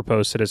the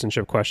proposed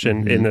citizenship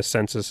question in the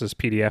census's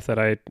PDF that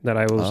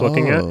I was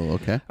looking at.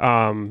 Okay.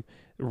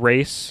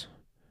 Race,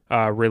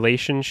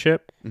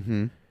 relationship,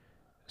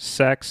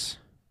 sex,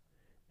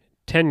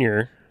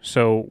 tenure.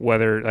 So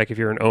whether if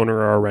you're an owner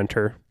or a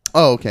renter.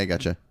 Oh, okay,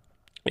 gotcha.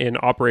 And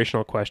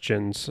operational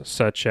questions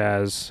such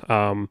as,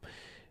 what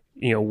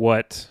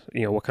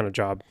kind of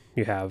job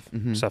you have,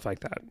 stuff like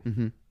that.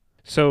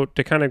 So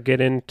to kind of get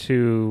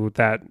into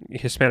that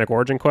Hispanic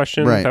origin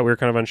question that we were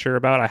kind of unsure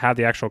about, I have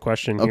the actual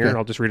question here, and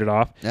I'll just read it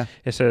off. Yeah.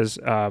 It says,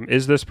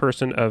 is this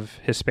person of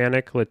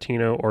Hispanic,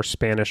 Latino, or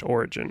Spanish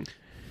origin?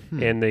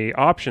 And the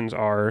options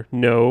are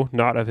no,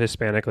 not of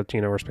Hispanic,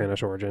 Latino, or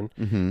Spanish origin.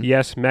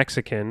 Yes,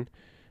 Mexican,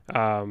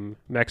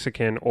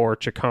 Mexican or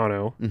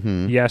Chicano.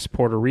 Yes,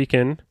 Puerto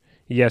Rican.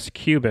 Yes,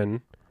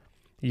 Cuban.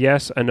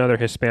 Yes, another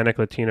Hispanic,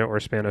 Latino,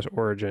 or Spanish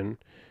origin.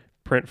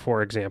 Print,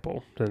 for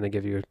example. Then they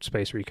give you a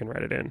space where you can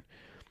write it in.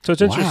 So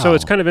it's interesting. So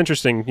it's kind of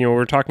interesting. We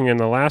were talking in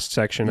the last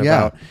section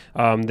about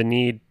the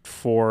need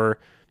for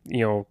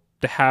to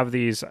have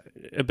these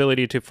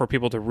ability for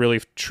people to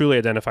really truly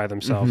identify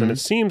themselves, and it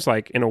seems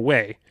like in a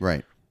way,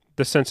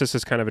 the census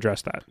has kind of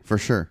addressed that for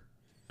sure.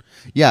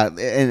 Yeah,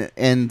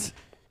 and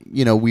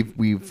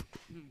we've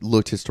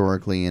looked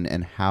historically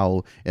and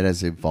how it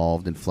has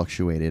evolved and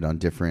fluctuated on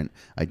different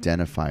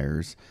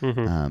identifiers.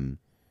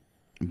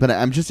 But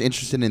I'm just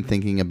interested in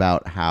thinking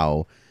about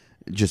how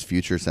just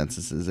future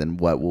censuses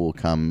and what will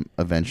come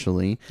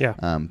eventually. Yeah.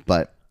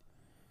 But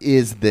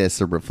is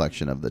this a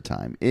reflection of the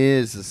time?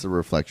 Is this a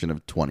reflection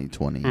of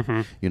 2020? You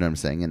know what I'm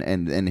saying?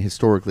 And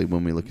historically,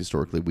 when we look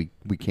historically, we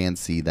can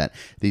see that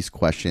these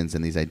questions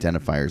and these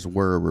identifiers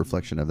were a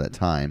reflection of that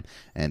time.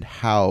 And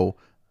how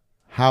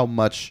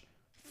much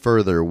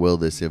further will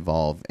this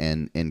evolve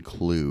and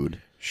include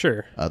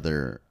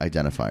other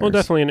identifiers? Well,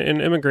 definitely.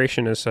 And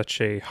immigration is such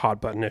a hot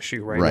button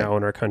issue right now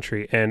in our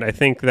country. And I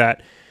think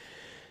that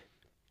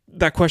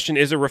that question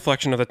is a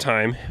reflection of the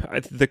time.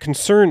 The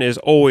concern is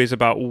always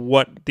about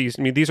what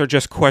these are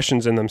just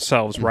questions in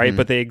themselves, right?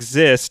 But they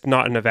exist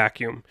not in a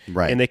vacuum.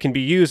 Right. And they can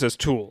be used as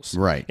tools.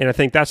 Right. And I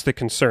think that's the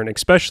concern,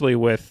 especially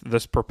with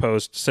this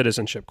proposed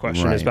citizenship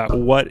question, is Right. about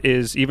what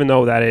is, even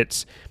though that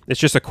it's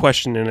just a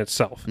question in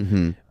itself,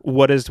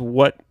 what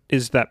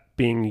is that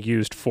being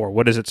used for?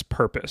 What is its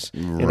purpose?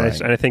 Right.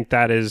 And I think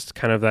that is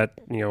kind of that,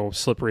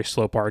 slippery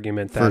slope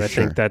argument that For I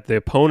sure. think that the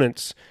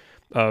opponents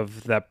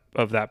of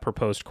that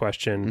proposed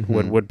question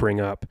would bring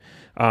up.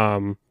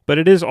 But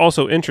it is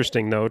also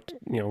interesting, though,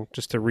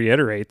 just to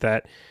reiterate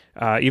that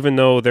even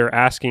though they're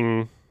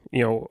asking,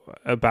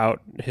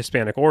 about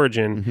Hispanic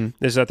origin,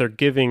 is that they're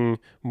giving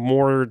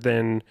more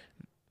than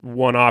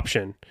one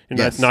option, and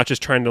Yes. that's not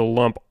just trying to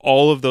lump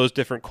all of those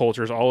different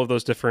cultures, all of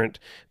those different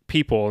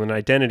people and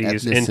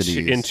identities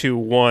Ethnicities. into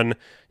one,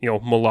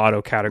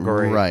 mulatto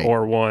category, Right.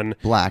 or one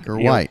Black or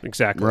you know, white.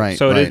 exactly. Right,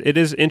 So right. it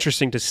is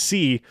interesting to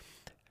see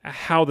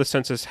how the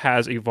census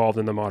has evolved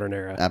in the modern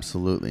era.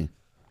 Absolutely.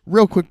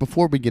 Real quick,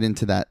 before we get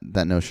into that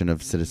notion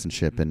of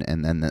citizenship and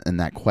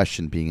that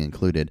question being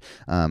included,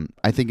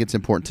 I think it's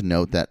important to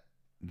note that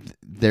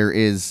there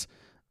is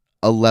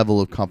a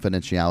level of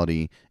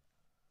confidentiality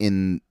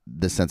in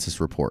the census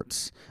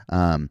reports.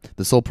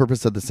 The sole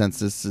purpose of the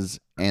censuses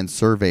and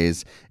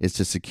surveys is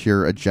to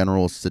secure a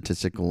general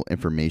statistical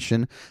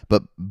information,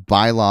 but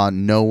by law,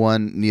 no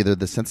one, neither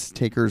the census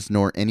takers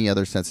nor any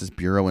other Census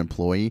Bureau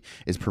employee,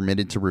 is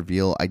permitted to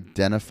reveal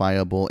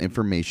identifiable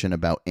information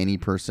about any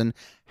person,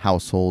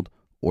 household,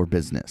 or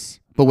business.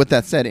 But with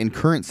that said, in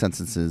current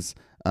censuses,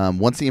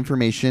 once the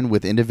information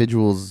with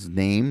individuals'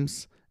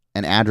 names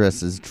and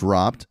addresses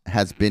dropped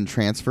has been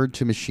transferred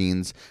to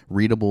machines'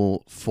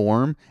 readable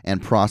form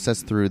and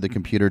processed through the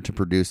computer to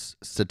produce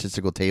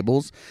statistical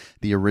tables,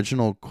 the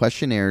original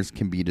questionnaires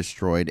can be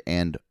destroyed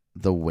and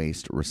the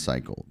waste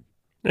recycled.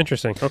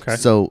 Interesting. Okay.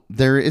 So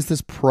there is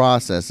this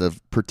process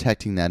of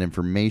protecting that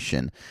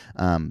information,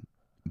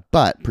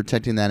 but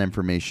protecting that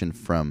information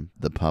from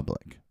the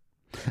public.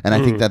 And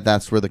I think that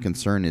that's where the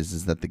concern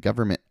is that the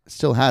government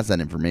still has that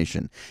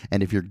information.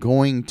 And if you're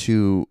going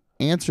to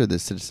answer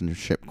this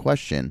citizenship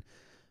question,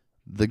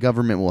 the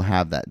government will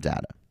have that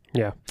data.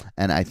 Yeah.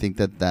 And I think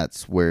that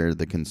that's where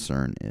the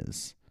concern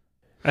is.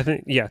 I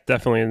think, yeah,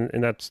 definitely,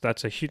 and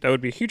that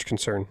would be a huge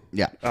concern.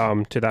 Yeah.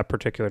 To that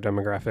particular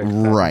demographic,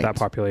 Right. that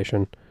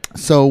population.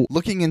 So,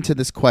 looking into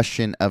this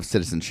question of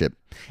citizenship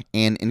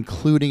and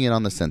including it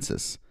on the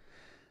census,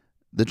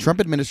 the Trump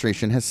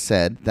administration has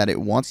said that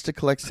it wants to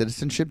collect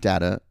citizenship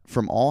data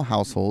from all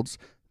households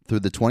through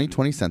the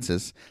 2020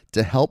 census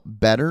to help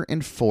better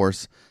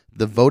enforce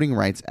the Voting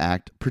Rights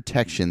Act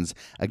protections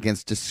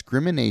against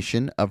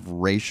discrimination of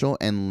racial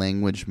and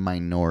language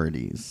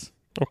minorities.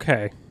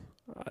 Okay.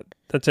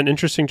 That's an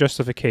interesting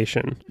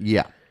justification.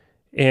 Yeah.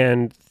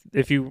 And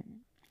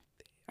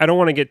I don't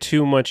want to get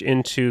too much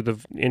into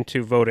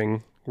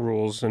voting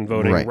rules and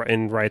voting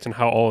and rights and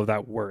how all of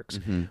that works.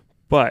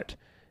 But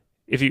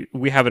we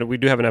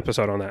do have an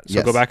episode on that. So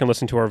Yes. go back and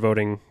listen to our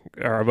voting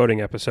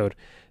episode.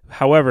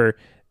 However,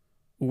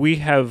 we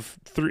have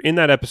in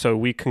that episode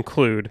we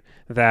conclude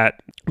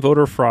that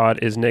voter fraud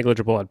is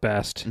negligible at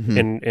best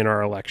in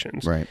our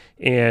elections. Right.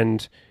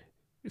 And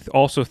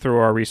also through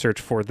our research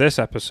for this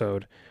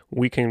episode,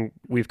 we've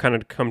kind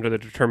of come to the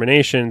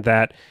determination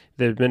that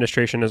the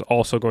administration is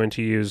also going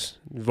to use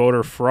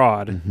voter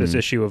fraud, this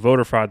issue of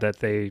voter fraud that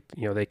they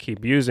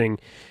keep using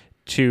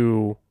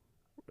to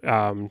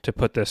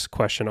put this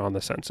question on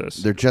the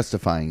census. They're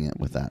justifying it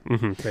with that.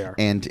 They are.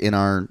 And in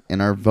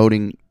our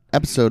voting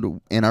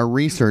episode, in our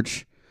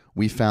research,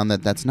 we found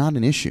that that's not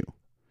an issue.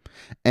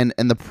 And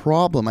the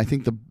problem, I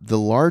think the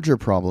larger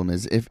problem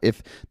is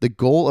if the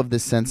goal of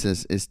this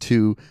census is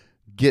to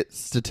get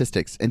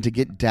statistics and to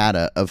get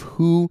data of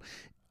who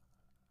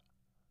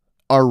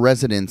are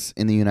residents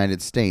in the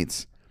United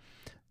States,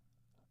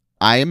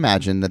 I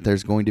imagine that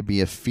there's going to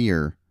be a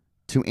fear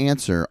to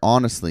answer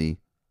honestly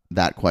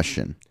that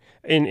question.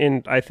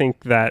 And I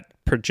think that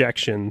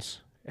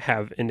projections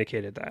have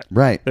indicated that.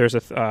 Right. There's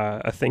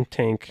a think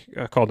tank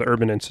called the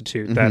Urban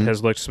Institute that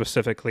has looked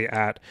specifically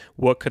at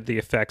what could the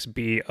effects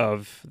be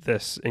of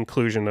this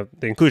inclusion of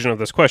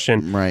this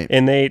question. Right.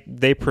 And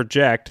they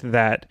project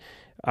that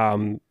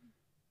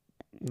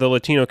the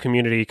Latino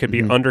community could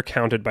be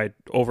undercounted by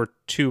over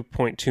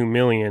 2.2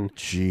 million.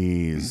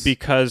 Jeez.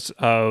 Because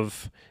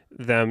of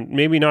them,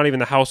 maybe not even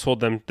the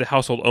household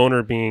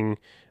owner being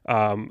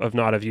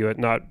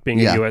not being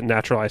a U.S.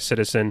 naturalized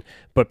citizen,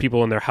 but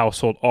people in their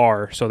household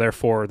are, so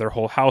therefore their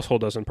whole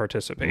household doesn't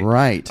participate.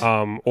 Right.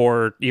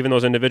 Or even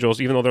those individuals,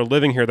 even though they're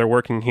living here, they're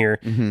working here,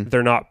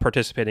 they're not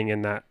participating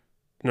in that.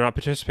 They're not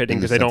participating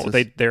because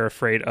they're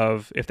afraid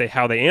of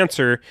how they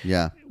answer.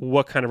 Yeah.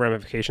 What kind of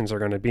ramifications are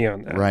going to be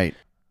on that? Right.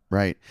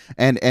 Right.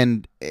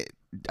 And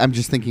I'm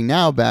just thinking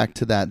now back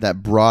to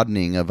that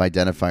broadening of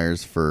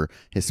identifiers for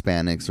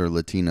Hispanics or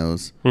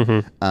Latinos,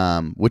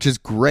 which is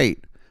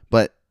great,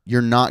 but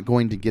you're not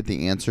going to get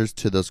the answers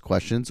to those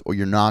questions, or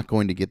you're not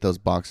going to get those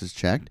boxes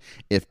checked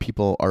if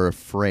people are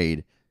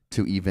afraid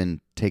to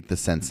even take the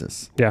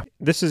census. Yeah,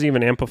 this is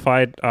even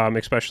amplified,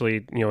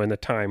 especially in the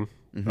time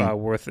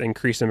with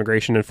increased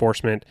immigration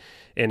enforcement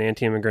and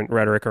anti-immigrant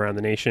rhetoric around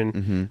the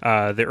nation.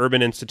 The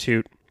Urban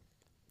Institute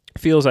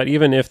feels that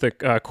even if the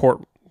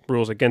court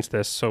rules against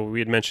this, so we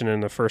had mentioned in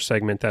the first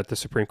segment that the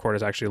Supreme Court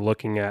is actually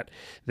looking at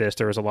this.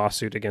 There was a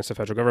lawsuit against the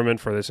federal government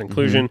for this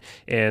inclusion,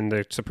 and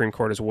the Supreme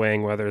Court is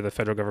weighing whether the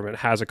federal government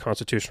has a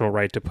constitutional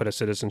right to put a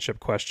citizenship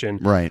question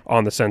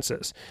on the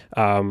census.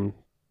 The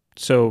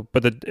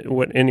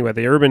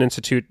Urban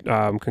Institute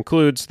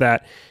concludes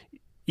that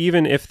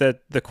even if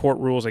the court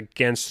rules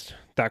against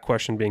that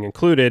question being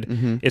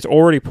included, it's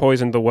already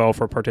poisoned the well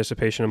for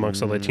participation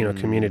amongst the Latino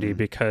community,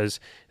 because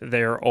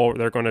they're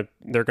going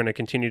to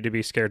continue to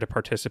be scared to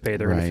participate.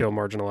 They're going to feel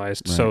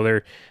marginalized.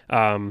 So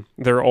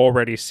there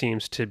already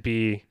seems to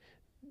be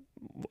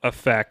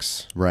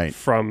effects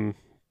from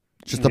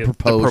just the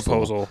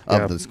proposal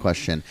of this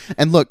question.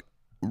 And look,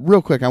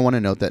 real quick, I want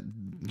to note that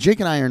Jake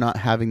and I are not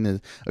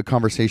having a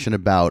conversation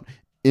about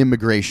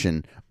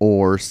immigration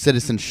or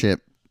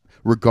citizenship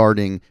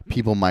regarding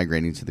people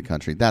migrating to the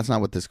country. That's not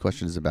what this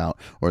question is about,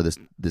 or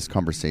this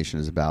conversation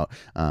is about.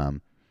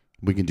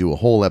 We can do a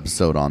whole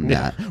episode on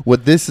that.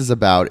 What this is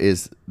about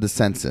is the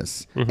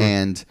census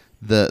and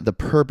the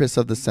purpose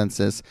of the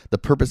census, the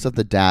purpose of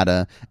the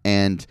data,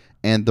 and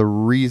the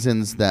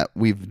reasons that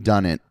we've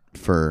done it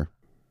for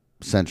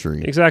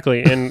centuries.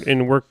 Exactly,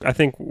 and I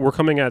think we're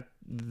coming at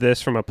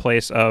this from a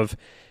place of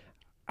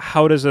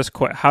how does this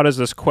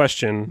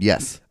question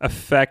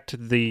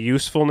affect the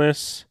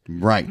usefulness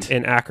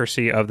and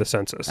accuracy of the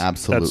census?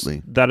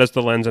 Absolutely. That is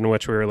the lens in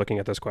which we were looking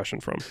at this question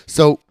from.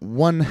 So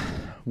one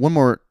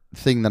more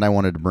thing that I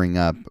wanted to bring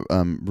up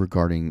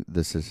regarding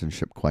the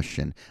citizenship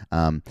question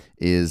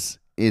is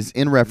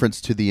in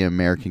reference to the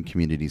American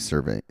Community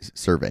Survey.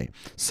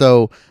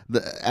 So,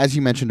 as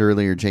you mentioned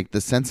earlier, Jake,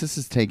 the census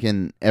is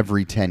taken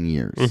every 10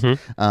 years.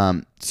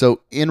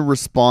 So, in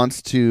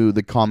response to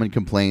the common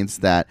complaints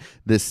that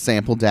this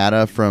sample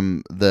data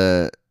from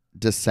the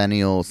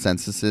decennial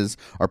censuses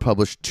are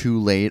published too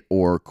late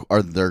or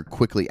they're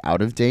quickly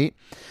out of date,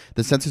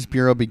 the Census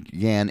Bureau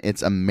began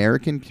its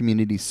American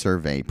Community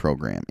Survey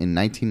program in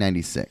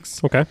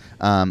 1996. Okay.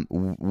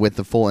 With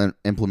the full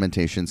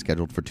implementation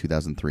scheduled for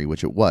 2003,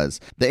 which it was.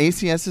 The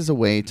ACS is a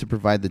way to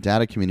provide the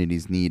data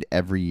communities need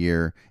every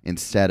year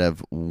instead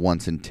of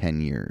once in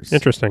 10 years.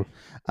 Interesting.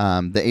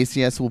 The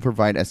ACS will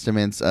provide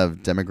estimates of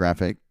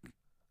demographic,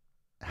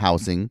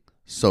 housing,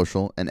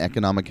 social, and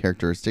economic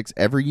characteristics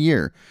every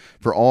year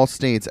for all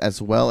states,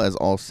 as well as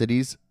all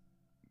cities,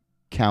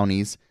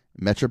 counties,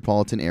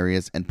 metropolitan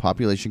areas, and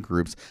population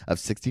groups of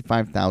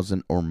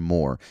 65,000 or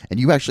more. And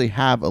you actually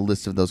have a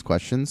list of those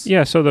questions?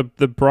 Yeah, so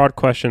the broad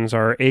questions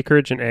are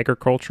acreage and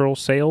agricultural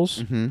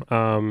sales.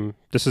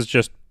 This is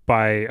just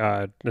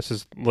this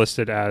is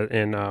listed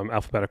in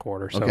alphabetical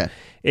order. So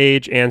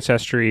age,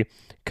 ancestry,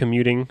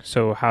 commuting,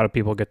 so how do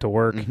people get to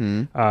work,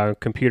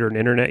 computer and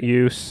internet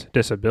use,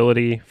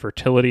 disability,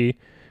 fertility,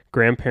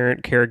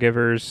 grandparent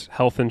caregivers,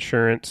 health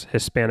insurance,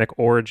 Hispanic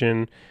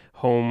origin,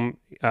 home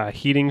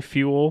heating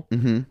fuel,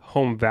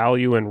 home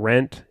value and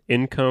rent,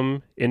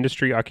 income,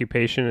 industry,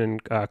 occupation,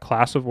 and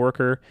class of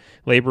worker,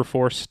 labor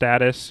force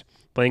status,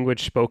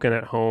 language spoken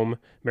at home,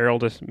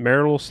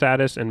 marital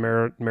status and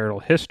marital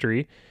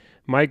history,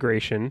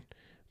 migration,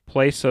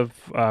 place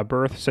of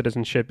birth,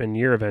 citizenship, and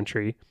year of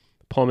entry,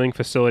 plumbing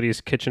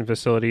facilities, kitchen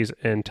facilities,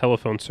 and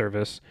telephone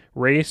service,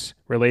 race,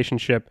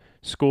 relationship,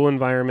 school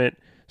environment,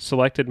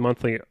 selected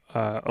monthly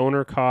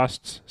owner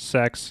costs,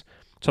 sex,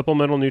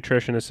 supplemental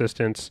nutrition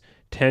assistance,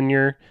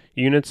 tenure,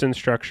 units in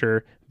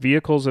structure,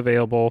 vehicles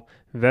available,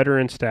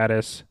 veteran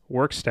status,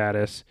 work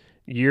status,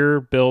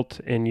 year built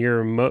and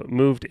year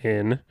moved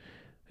in,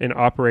 and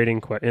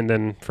operating and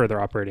then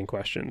further operating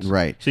questions.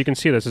 Right. So you can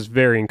see this is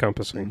very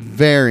encompassing.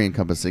 Very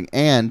encompassing.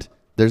 And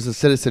there's a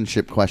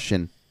citizenship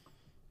question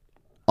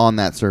on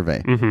that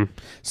survey.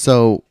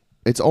 So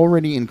it's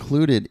already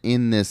included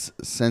in this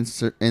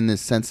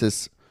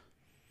census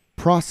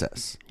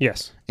process.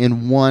 Yes.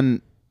 In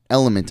one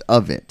element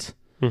of it.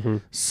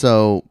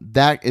 So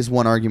that is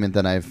one argument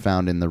that I've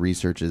found in the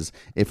research is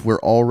if we're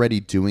already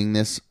doing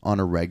this on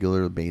a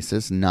regular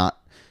basis, not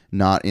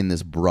in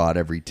this broad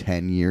every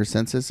 10-year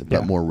census,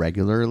 but more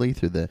regularly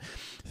through the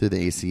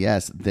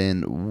ACS,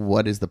 then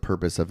what is the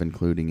purpose of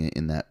including it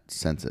in that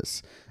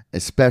census,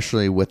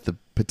 especially with the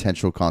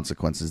potential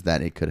consequences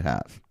that it could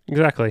have?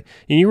 Exactly.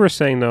 And you were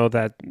saying though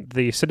that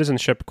the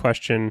citizenship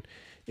question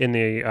in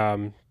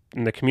the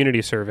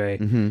community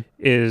survey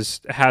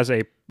has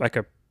a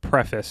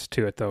preface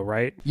to it though,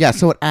 right? Yeah,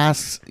 so it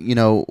asks,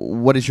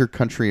 what is your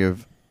country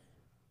of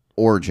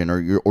origin or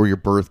your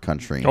birth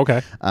country?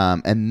 Okay.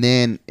 And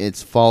then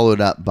it's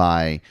followed up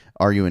by,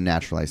 are you a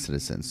naturalized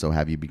citizen? So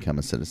have you become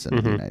a citizen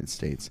of the United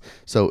States?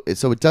 So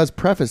it does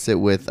preface it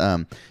with,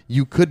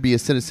 you could be a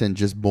citizen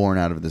just born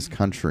out of this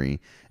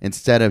country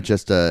instead of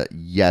just a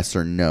yes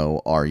or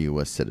no, are you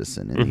a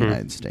citizen in the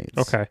United States?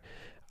 Okay.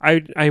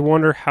 I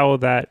wonder how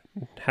that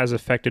has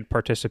affected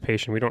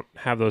participation. We don't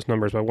have those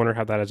numbers, but I wonder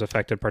how that has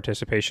affected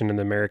participation in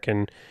the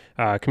American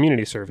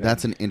Community Survey.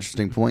 That's an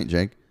interesting point,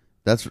 Jake.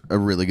 That's a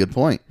really good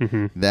point.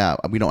 Mm-hmm.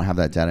 That we don't have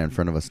that data in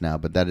front of us now,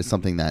 but that is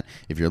something that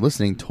if you're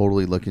listening,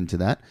 totally look into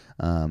that.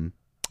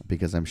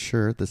 Because I'm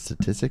sure the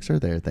statistics are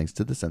there thanks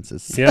to the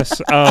census.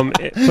 Yes,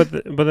 but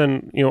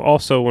then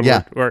also when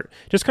we're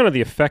just kind of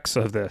the effects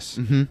of this,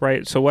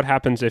 right? So what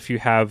happens if you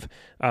have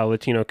a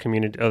Latino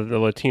community, the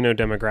Latino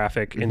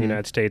demographic in the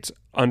United States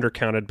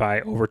undercounted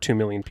by over 2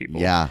 million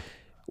people? Yeah.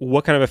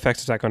 What kind of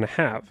effects is that going to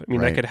have? I mean,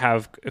 Right. that could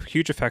have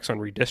huge effects on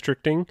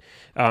redistricting.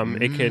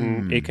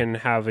 It can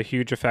have a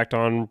huge effect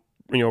on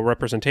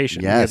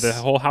representation. Yes. The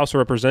whole House of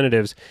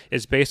Representatives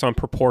is based on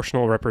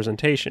proportional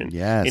representation.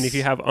 Yes. And if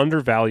you have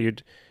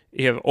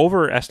you have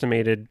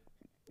overestimated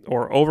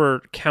or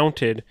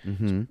overcounted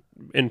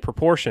in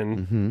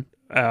proportion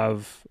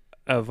of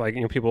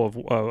people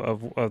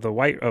of the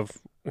white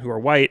who are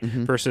white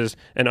versus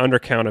an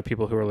undercount of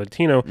people who are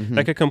Latino,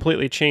 that could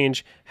completely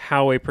change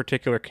how a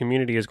particular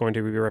community is going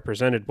to be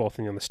represented, both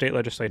in the state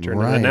legislature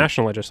and in the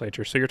national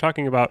legislature. So you're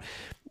talking about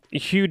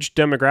huge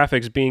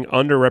demographics being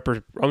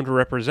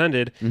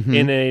underrepresented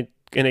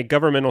in a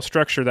governmental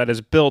structure that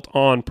is built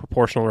on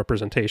proportional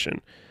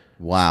representation.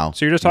 Wow.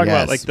 So you're just talking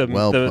about like the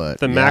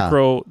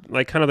macro,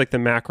 like kind of like the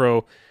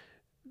macro.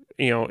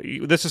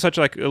 This is such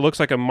it looks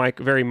like a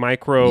very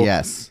micro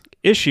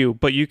issue,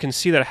 but you can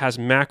see that it has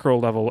macro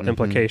level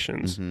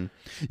implications.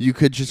 You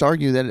could just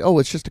argue that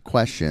it's just a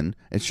question.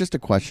 It's just a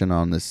question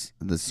on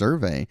the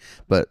survey,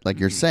 but like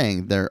you're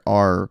saying, there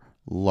are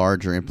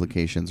larger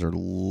implications or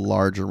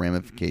larger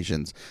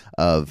ramifications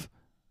of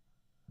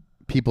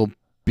people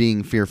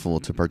being fearful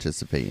to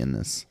participate in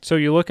this. So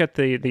you look at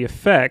the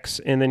effects,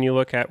 and then you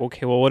look at,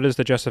 okay, well, what is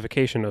the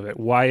justification of it?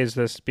 Why is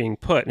this being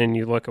put? And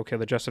you look, okay,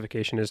 the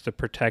justification is to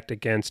protect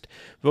against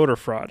voter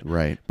fraud.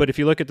 Right. But if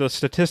you look at the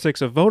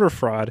statistics of voter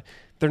fraud,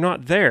 they're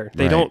not there.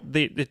 They don't.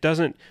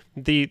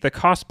 The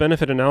cost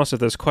benefit analysis of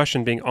this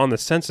question being on the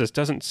census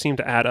doesn't seem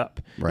to add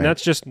up. Right.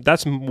 And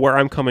that's where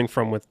I'm coming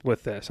from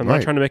with this. I'm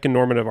not trying to make a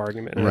normative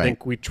argument. And I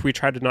think we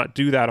try to not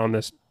do that on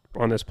this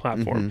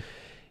platform.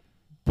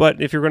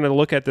 But if you're going to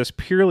look at this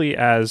purely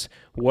as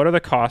what are the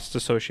costs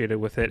associated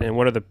with it and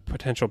what are the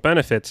potential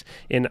benefits,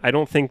 and I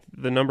don't think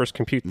the numbers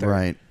compute there.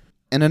 Right.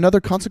 And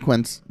another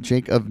consequence,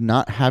 Jake, of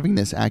not having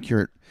this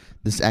accurate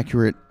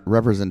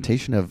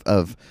representation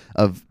of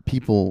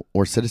people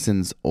or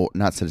citizens or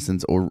not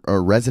citizens or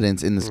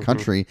residents in this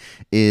country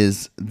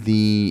is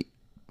the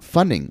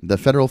funding, the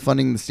federal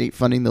funding, the state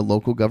funding, the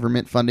local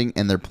government funding,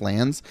 and their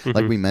plans,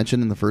 like we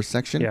mentioned in the first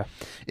section. Yeah.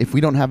 If we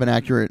don't have an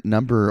accurate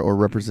number or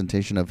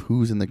representation of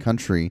who's in the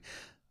country,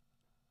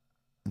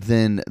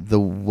 then the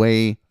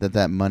way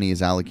that money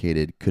is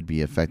allocated could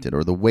be affected,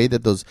 or the way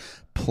that those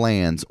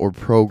plans or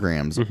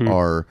programs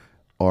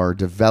are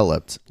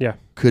developed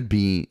could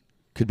be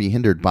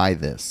hindered by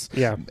this.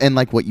 Yeah. And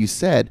like what you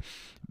said,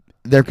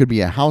 there could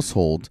be a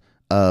household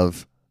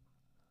of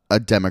a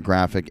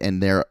demographic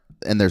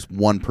and there's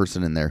one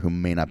person in there who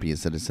may not be a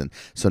citizen.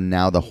 So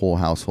now the whole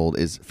household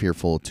is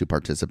fearful to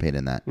participate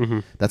in that.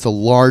 That's a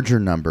larger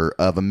number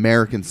of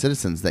American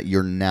citizens that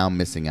you're now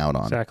missing out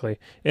on. Exactly.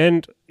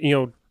 And,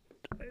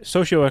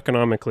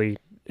 socioeconomically,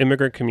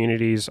 immigrant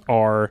communities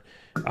are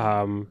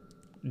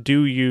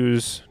do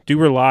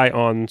rely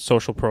on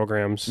social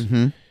programs.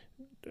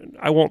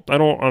 I don't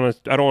want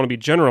to be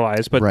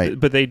generalized, but I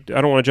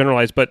don't want to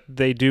generalize, but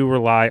they do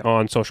rely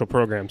on social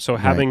programs. So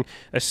having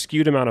a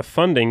skewed amount of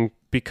funding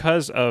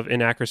because of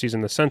inaccuracies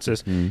in the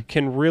census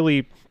can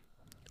really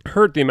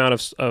hurt the amount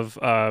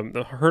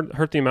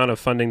hurt the amount of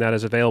funding that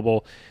is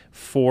available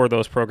for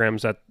those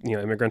programs that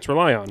immigrants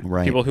rely on.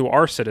 Right. People who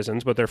are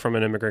citizens, but they're from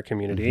an immigrant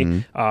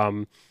community,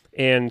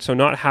 and so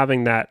not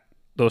having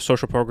those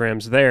social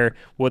programs there,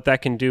 what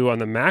that can do on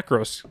the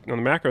macro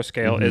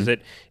scale is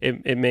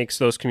it makes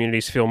those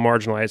communities feel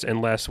marginalized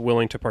and less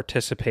willing to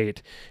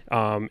participate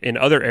in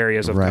other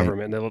areas of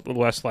government. They're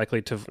less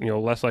likely to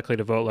vote,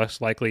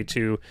 less likely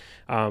to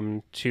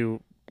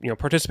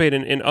participate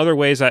in other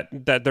ways that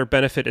their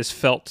benefit is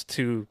felt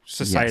to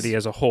society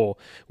as a whole.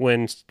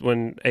 When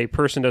a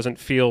person doesn't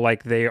feel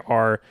like they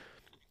are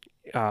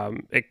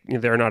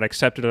they're not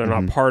accepted, or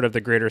they're not part of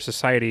the greater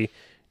society.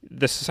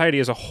 The society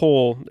as a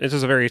whole, this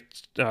is a very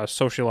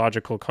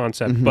sociological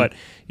concept, but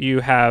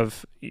you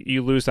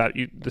lose that.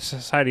 The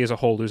society as a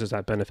whole loses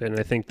that benefit, and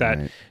I think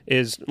that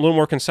is a little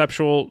more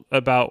conceptual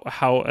about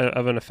how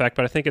of an effect.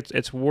 But I think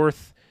it's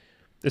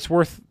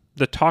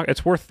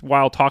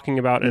worthwhile talking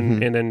about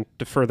and then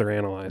to further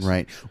analyze.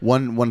 Right.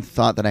 One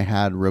thought that I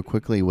had real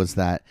quickly was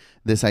that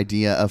this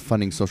idea of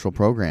funding social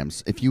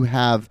programs. If you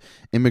have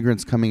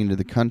immigrants coming into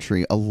the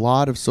country, a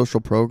lot of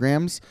social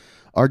programs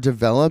are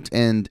developed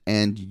and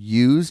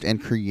used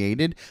and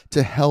created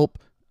to help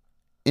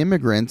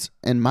immigrants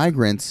and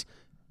migrants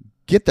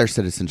get their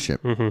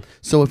citizenship.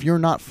 So if you're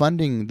not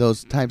funding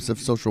those types of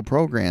social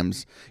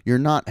programs, you're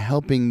not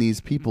helping these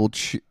people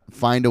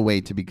find a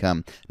way to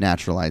become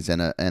naturalized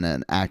and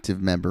an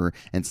active member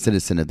and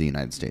citizen of the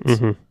United States.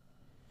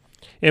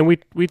 And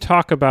we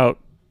talk about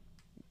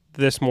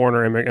this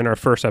more in our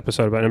first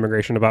episode about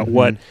immigration, about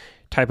what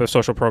type of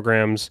social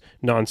programs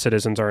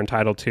non-citizens are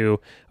entitled to.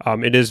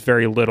 It is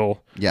very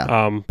little.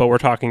 Yeah. But we're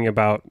talking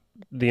about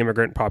the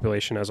immigrant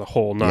population as a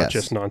whole, not Yes.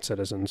 just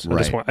non-citizens.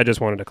 Right. I just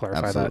wanted to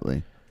clarify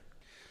Absolutely.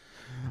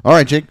 All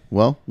right, Jake.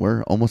 Well,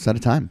 we're almost out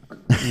of time.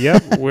 that.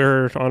 Yep,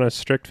 we're on a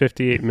strict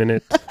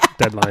 58-minute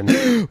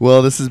deadline.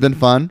 Well, this has been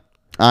fun.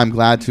 I'm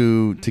glad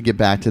to get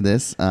back to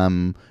this.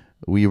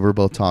 We were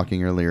both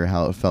talking earlier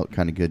how it felt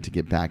kind of good to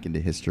get back into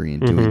history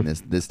and doing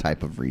this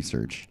type of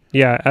research.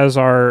 Yeah, as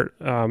our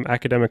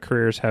academic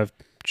careers have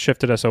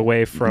shifted us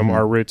away from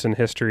our roots in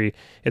history,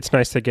 it's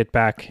nice to get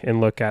back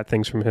and look at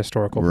things from a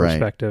historical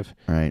perspective.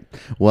 Right.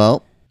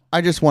 Well, I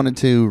just wanted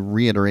to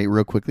reiterate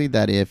real quickly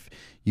that if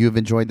you have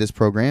enjoyed this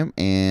program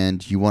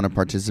and you want to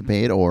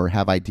participate or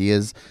have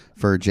ideas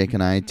for Jake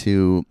and I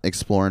to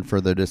explore and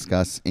further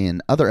discuss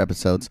in other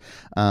episodes,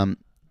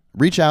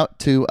 reach out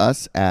to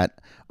us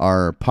at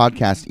our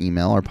podcast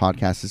email. Our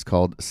podcast is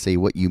called Say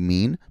What You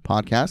Mean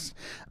Podcast,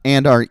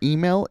 and our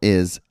email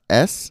is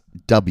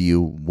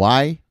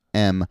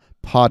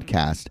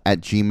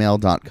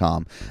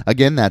swympodcast@gmail.com.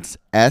 Again, that's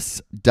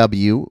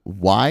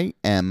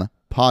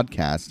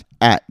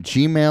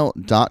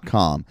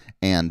swympodcast@gmail.com.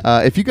 And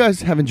if you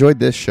guys have enjoyed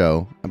this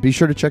show, be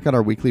sure to check out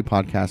our weekly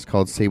podcast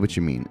called Say What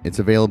You Mean. It's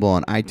available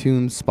on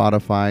iTunes,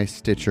 Spotify,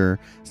 Stitcher,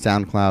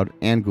 SoundCloud,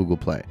 and Google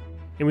Play.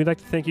 And we'd like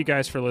to thank you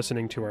guys for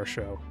listening to our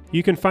show.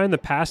 You can find the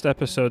past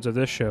episodes of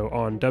this show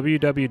on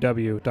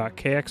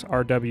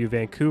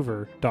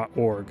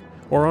www.kxrwvancouver.org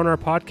or on our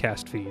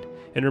podcast feed.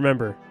 And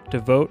remember to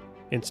vote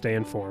and stay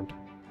informed.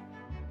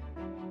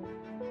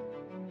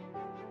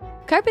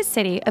 Carpet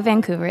City of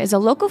Vancouver is a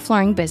local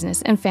flooring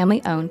business and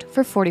family-owned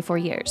for 44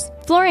 years.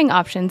 Flooring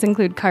options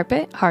include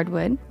carpet,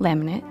 hardwood,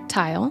 laminate,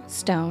 tile,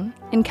 stone,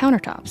 and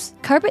countertops.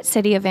 Carpet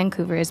City of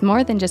Vancouver is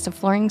more than just a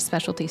flooring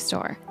specialty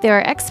store. They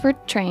are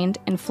expert trained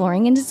in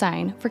flooring and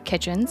design for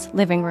kitchens,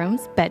 living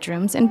rooms,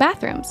 bedrooms, and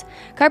bathrooms.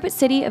 Carpet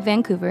City of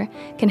Vancouver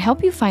can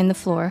help you find the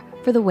floor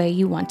for the way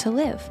you want to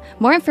live.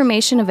 More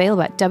information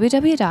available at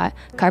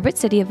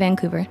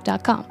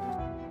www.carpetcityofvancouver.com.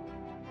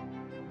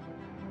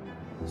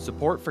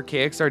 Support for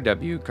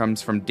KXRW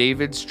comes from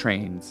David's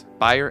Trains,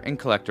 buyer and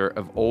collector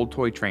of old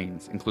toy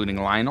trains, including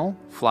Lionel,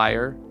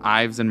 Flyer,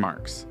 Ives, and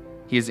Marks.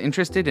 He is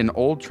interested in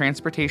old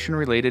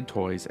transportation-related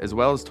toys as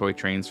well as toy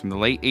trains from the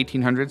late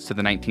 1800s to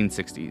the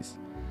 1960s.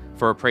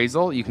 For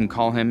appraisal, you can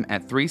call him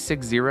at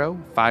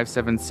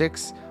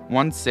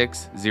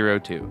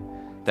 360-576-1602.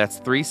 That's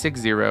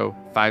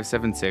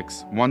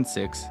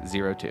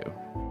 360-576-1602.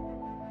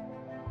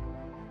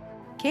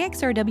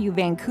 KXRW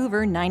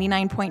Vancouver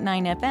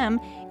 99.9 FM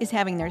is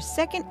having their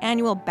second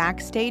annual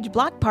Backstage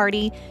Block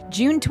Party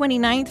June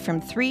 29th from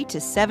 3 to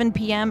 7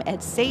 p.m.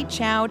 at Say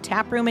Chow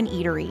Taproom and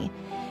Eatery.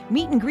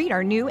 Meet and greet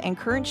our new and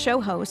current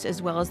show hosts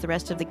as well as the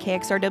rest of the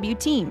KXRW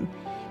team.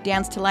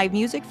 Dance to live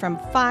music from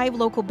 5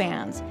 local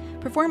bands.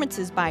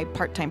 Performances by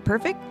Part-Time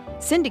Perfect,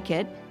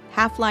 Syndicate,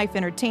 Half-Life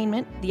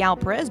Entertainment, the Al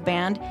Perez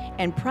Band,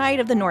 and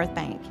Pride of the North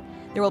Bank.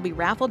 There will be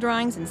raffle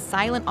drawings and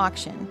silent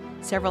auction.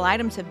 Several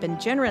items have been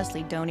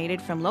generously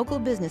donated from local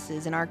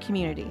businesses in our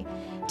community.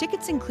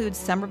 Tickets include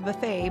Summer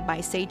Buffet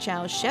by Say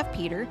Chow's Chef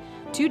Peter,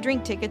 2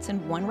 drink tickets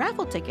and 1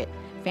 raffle ticket.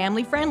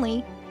 Family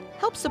friendly.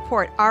 Help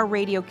support our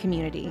radio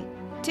community.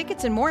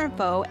 Tickets and more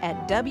info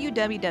at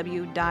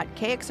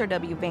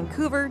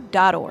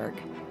www.kxrwvancouver.org.